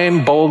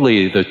 Proclaim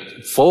boldly the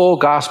full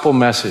gospel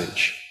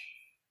message.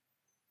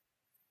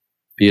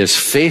 Be as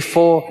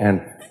faithful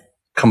and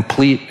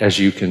complete as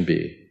you can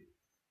be.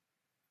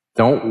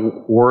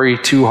 Don't worry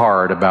too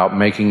hard about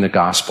making the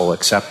gospel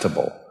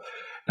acceptable.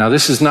 Now,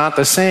 this is not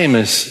the same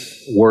as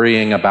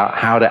worrying about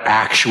how to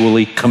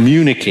actually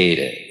communicate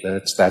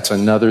it. That's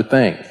another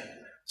thing.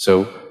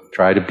 So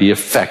try to be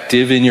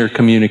effective in your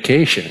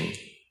communication,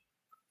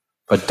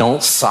 but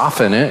don't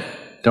soften it.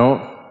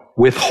 Don't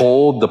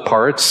withhold the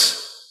parts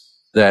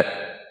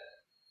that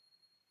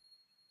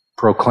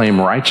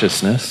proclaim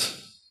righteousness.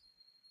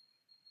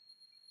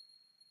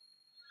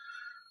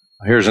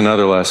 Here's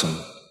another lesson.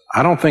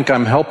 I don't think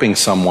I'm helping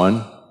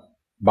someone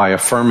by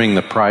affirming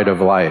the pride of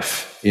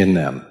life in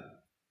them.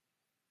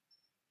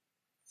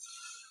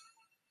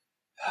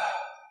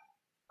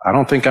 I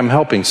don't think I'm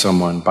helping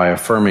someone by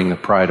affirming the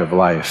pride of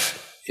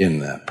life in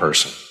that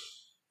person.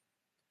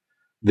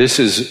 This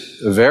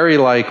is very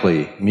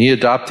likely, me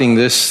adopting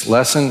this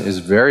lesson is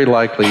very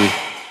likely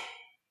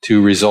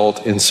to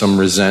result in some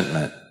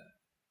resentment.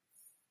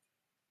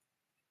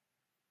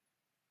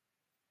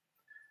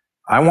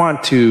 I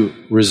want to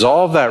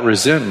resolve that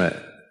resentment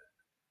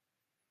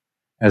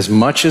as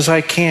much as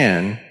I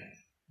can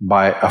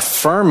by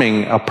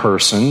affirming a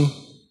person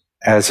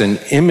as an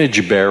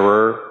image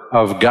bearer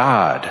of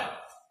God.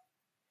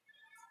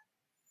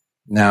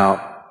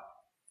 Now,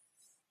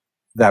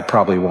 that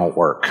probably won't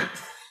work.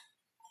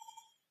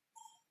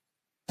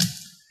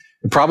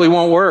 It probably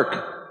won't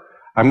work.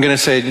 I'm going to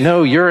say,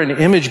 no, you're an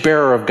image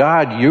bearer of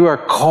God. You are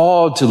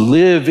called to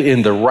live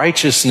in the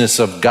righteousness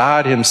of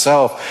God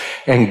Himself.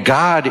 And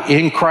God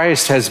in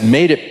Christ has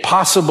made it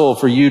possible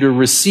for you to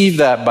receive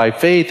that by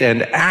faith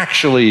and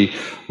actually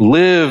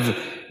live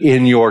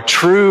in your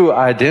true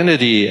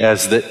identity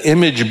as the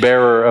image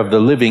bearer of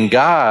the living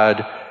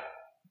God,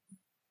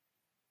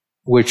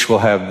 which will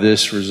have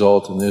this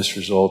result and this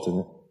result.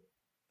 And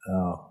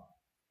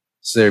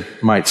so they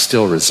might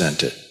still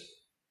resent it.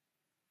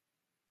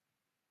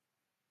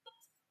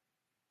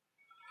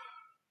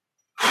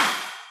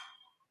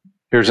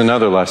 Here's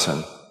another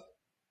lesson.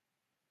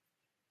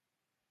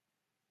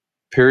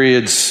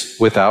 Periods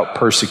without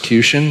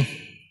persecution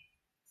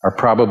are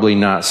probably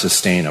not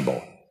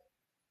sustainable.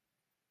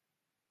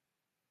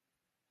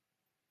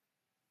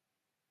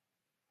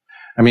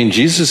 I mean,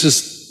 Jesus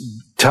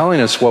is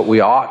telling us what we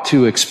ought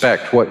to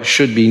expect, what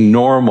should be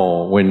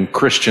normal when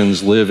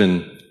Christians live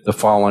in the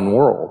fallen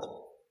world.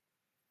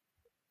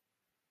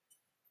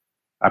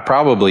 I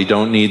probably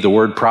don't need the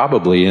word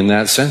probably in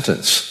that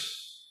sentence.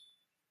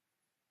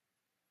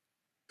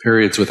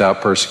 Periods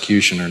without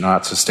persecution are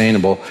not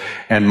sustainable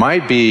and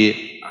might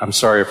be, I'm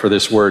sorry for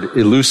this word,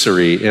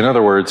 illusory. In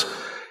other words,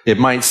 it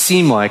might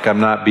seem like I'm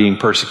not being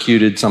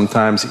persecuted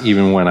sometimes,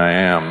 even when I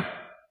am.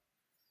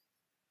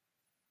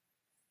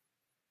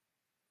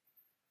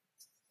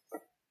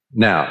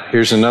 Now,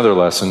 here's another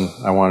lesson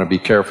I want to be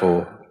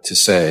careful to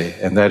say,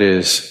 and that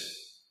is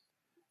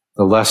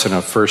the lesson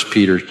of 1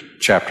 Peter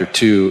chapter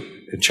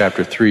 2 and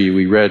chapter 3.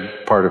 We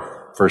read part of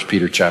 1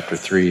 Peter chapter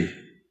 3.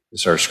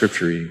 It's our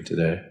scripture reading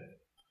today.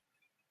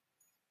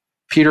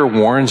 Peter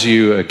warns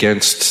you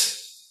against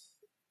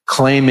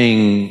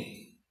claiming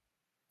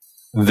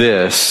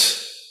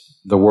this,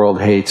 the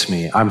world hates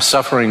me. I'm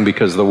suffering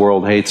because the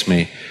world hates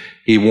me.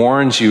 He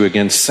warns you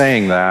against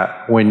saying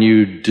that when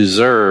you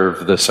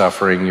deserve the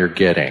suffering you're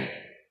getting.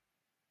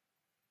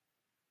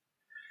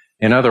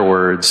 In other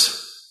words,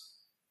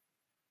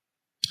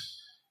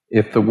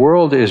 if the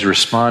world is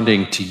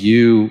responding to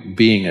you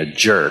being a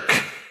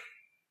jerk,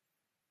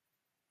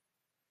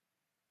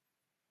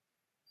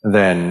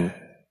 then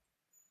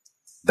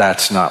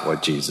that's not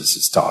what Jesus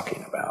is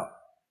talking about.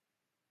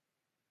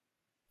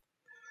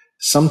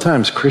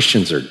 Sometimes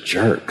Christians are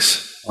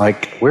jerks.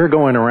 Like, we're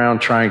going around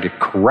trying to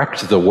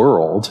correct the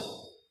world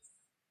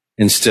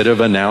instead of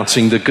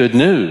announcing the good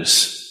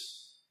news.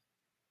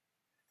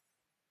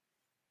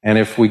 And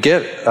if we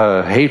get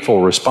a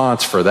hateful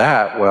response for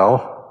that,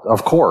 well,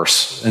 of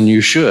course, and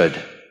you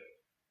should.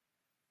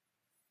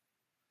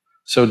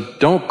 So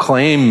don't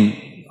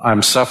claim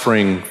I'm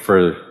suffering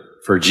for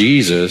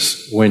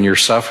Jesus when you're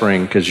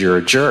suffering because you're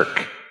a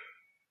jerk.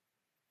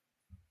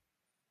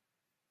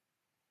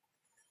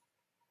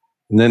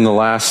 And then the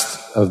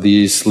last of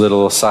these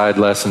little side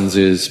lessons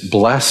is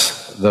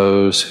bless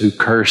those who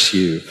curse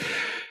you.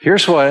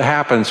 Here's what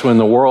happens when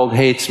the world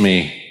hates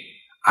me.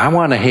 I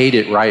want to hate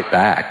it right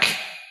back.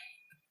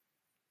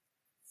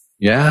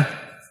 Yeah?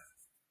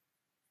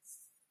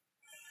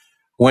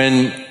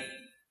 When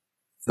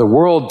the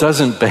world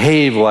doesn't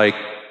behave like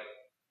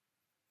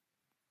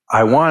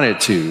I want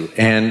it to,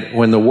 and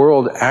when the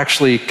world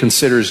actually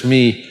considers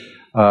me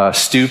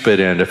stupid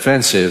and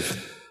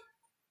offensive,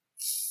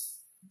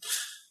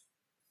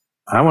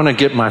 I want to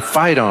get my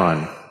fight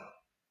on.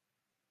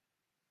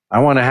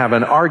 I want to have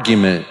an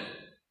argument.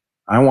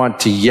 I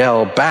want to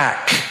yell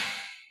back.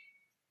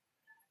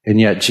 And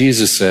yet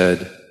Jesus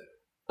said,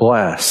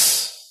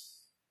 bless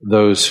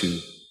those who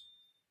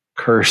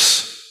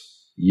curse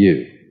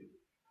you.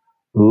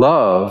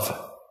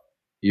 Love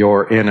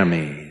your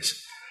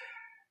enemies.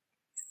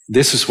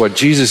 This is what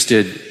Jesus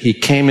did. He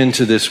came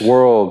into this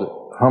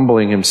world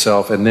humbling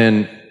himself, and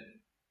then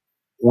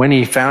when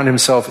he found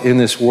himself in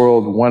this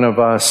world, one of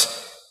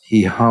us,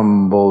 he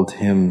humbled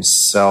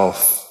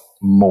himself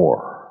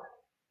more.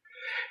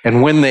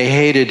 And when they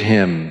hated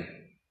him,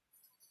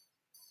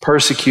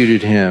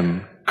 persecuted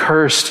him,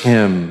 cursed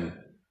him,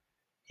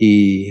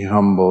 he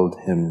humbled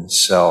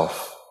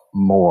himself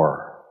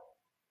more.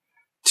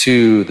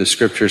 To, the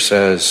scripture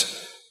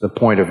says, the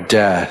point of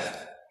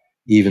death,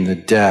 even the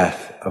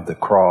death of the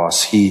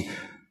cross. He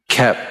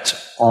kept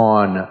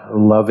on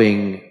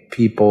loving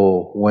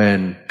people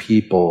when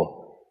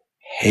people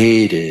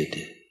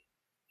hated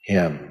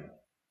him.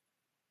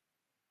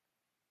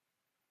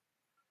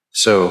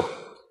 So,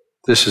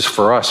 this is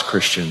for us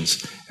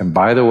Christians. And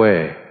by the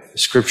way, the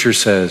scripture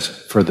says,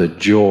 for the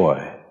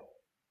joy,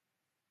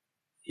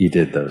 he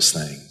did those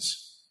things.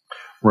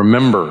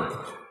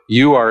 Remember,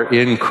 you are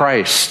in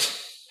Christ.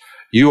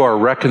 You are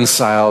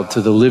reconciled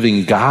to the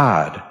living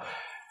God.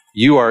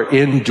 You are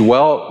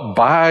indwelt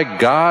by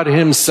God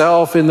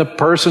himself in the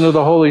person of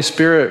the Holy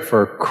Spirit.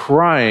 For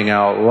crying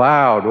out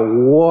loud,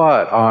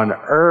 what on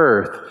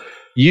earth?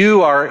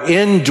 You are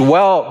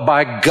indwelt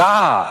by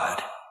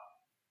God.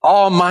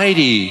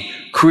 Almighty,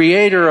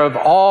 creator of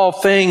all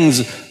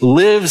things,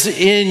 lives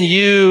in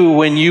you.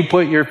 When you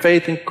put your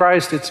faith in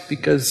Christ, it's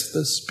because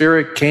the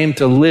Spirit came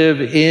to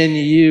live in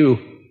you.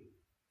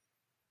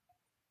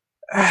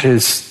 That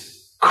is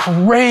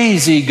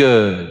crazy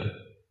good.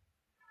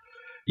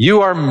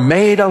 You are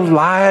made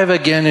alive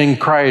again in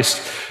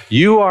Christ.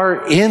 You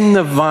are in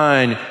the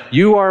vine.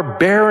 You are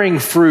bearing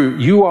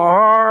fruit. You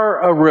are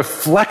a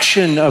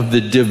reflection of the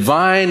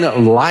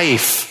divine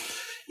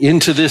life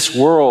into this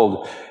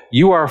world.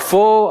 You are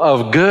full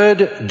of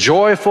good,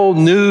 joyful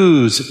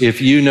news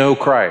if you know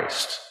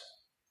Christ.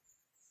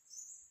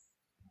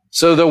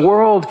 So the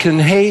world can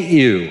hate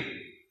you.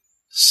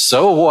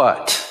 So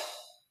what?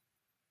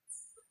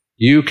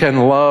 You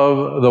can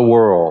love the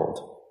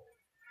world.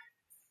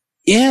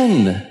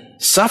 In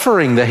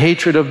suffering the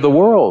hatred of the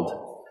world,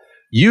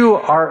 you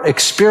are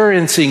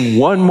experiencing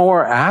one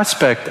more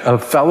aspect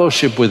of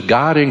fellowship with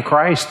God in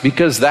Christ,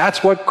 because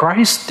that's what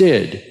Christ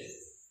did.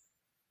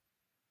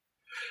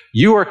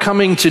 You are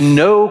coming to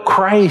know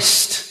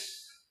Christ.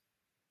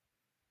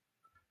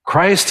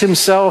 Christ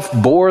himself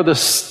bore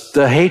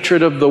the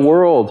hatred of the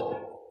world.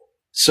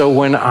 So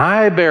when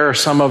I bear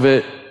some of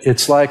it,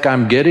 it's like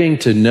I'm getting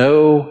to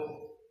know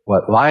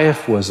what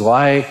life was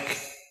like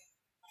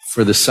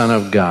for the Son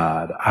of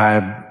God.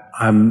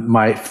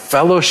 My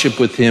fellowship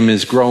with him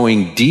is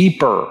growing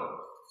deeper.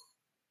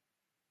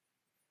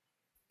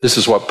 This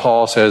is what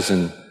Paul says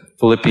in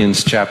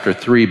Philippians chapter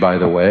 3, by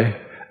the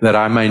way, that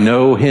I may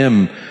know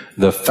him,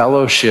 the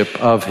fellowship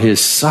of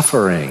his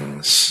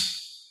sufferings.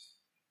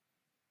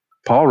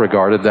 Paul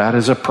regarded that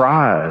as a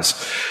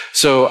prize.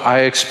 So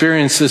I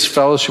experience this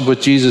fellowship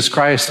with Jesus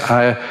Christ.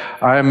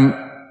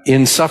 I'm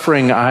in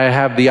suffering, I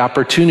have the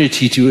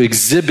opportunity to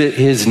exhibit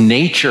his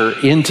nature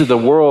into the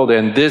world,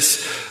 and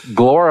this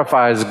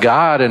glorifies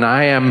God, and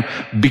I am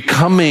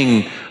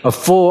becoming a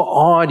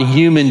full-on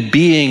human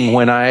being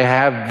when I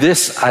have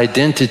this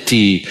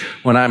identity,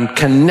 when I'm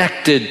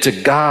connected to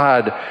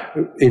God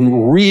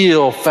in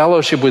real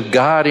fellowship with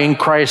God in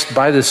Christ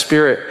by the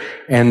Spirit,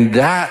 and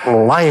that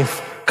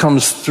life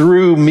comes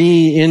through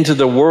me into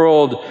the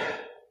world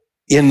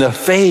in the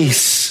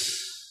face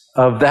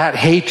of that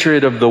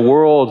hatred of the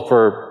world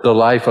for the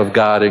life of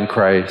God in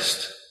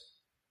Christ.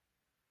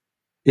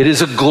 It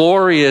is a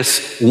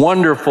glorious,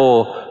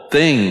 wonderful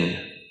thing.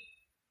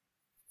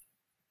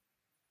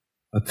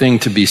 A thing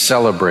to be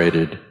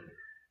celebrated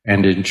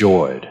and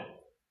enjoyed.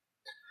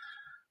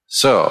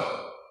 So,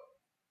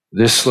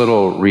 this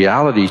little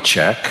reality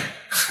check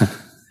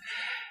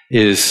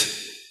is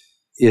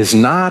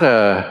not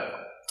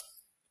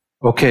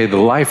okay, the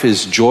life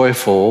is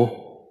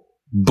joyful,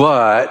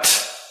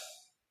 but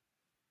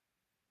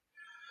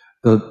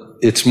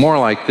it's more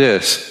like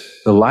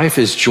this. The life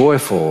is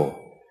joyful,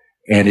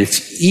 and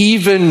it's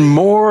even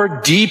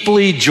more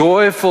deeply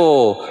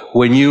joyful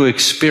when you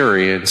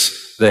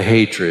experience the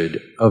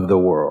hatred of the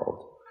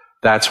world.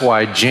 That's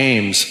why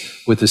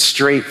James, with a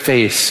straight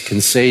face,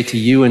 can say to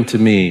you and to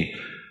me,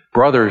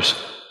 brothers,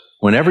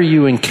 whenever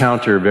you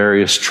encounter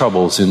various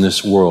troubles in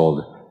this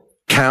world,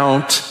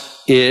 count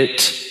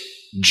it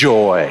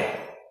joy.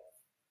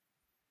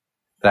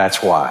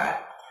 That's why.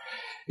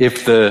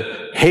 If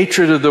the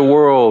hatred of the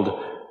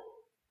world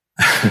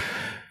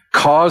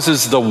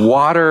causes the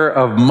water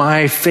of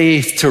my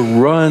faith to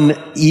run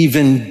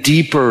even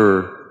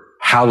deeper,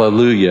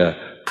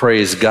 hallelujah,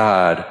 praise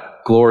God,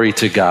 glory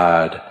to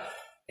God,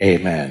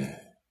 amen.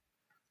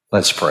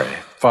 Let's pray.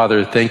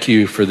 Father, thank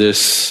you for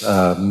this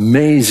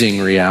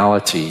amazing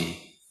reality.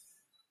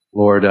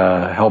 Lord,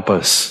 help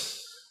us.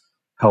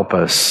 Help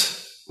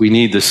us. We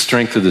need the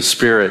strength of the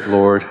Spirit,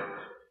 Lord,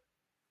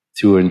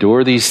 to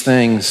endure these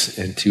things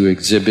and to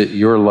exhibit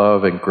your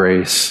love and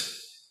grace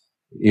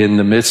in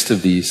the midst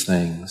of these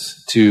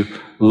things, to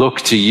look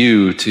to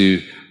you,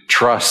 to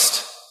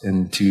trust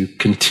and to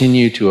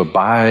continue to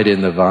abide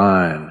in the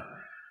vine,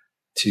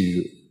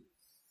 to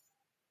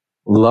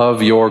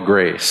love your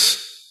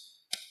grace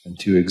and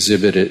to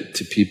exhibit it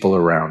to people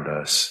around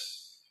us.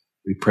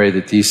 We pray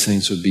that these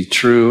things would be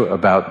true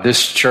about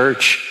this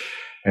church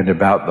and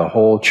about the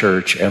whole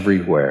church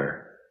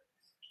everywhere.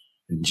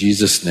 In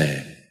Jesus'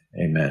 name,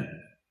 amen.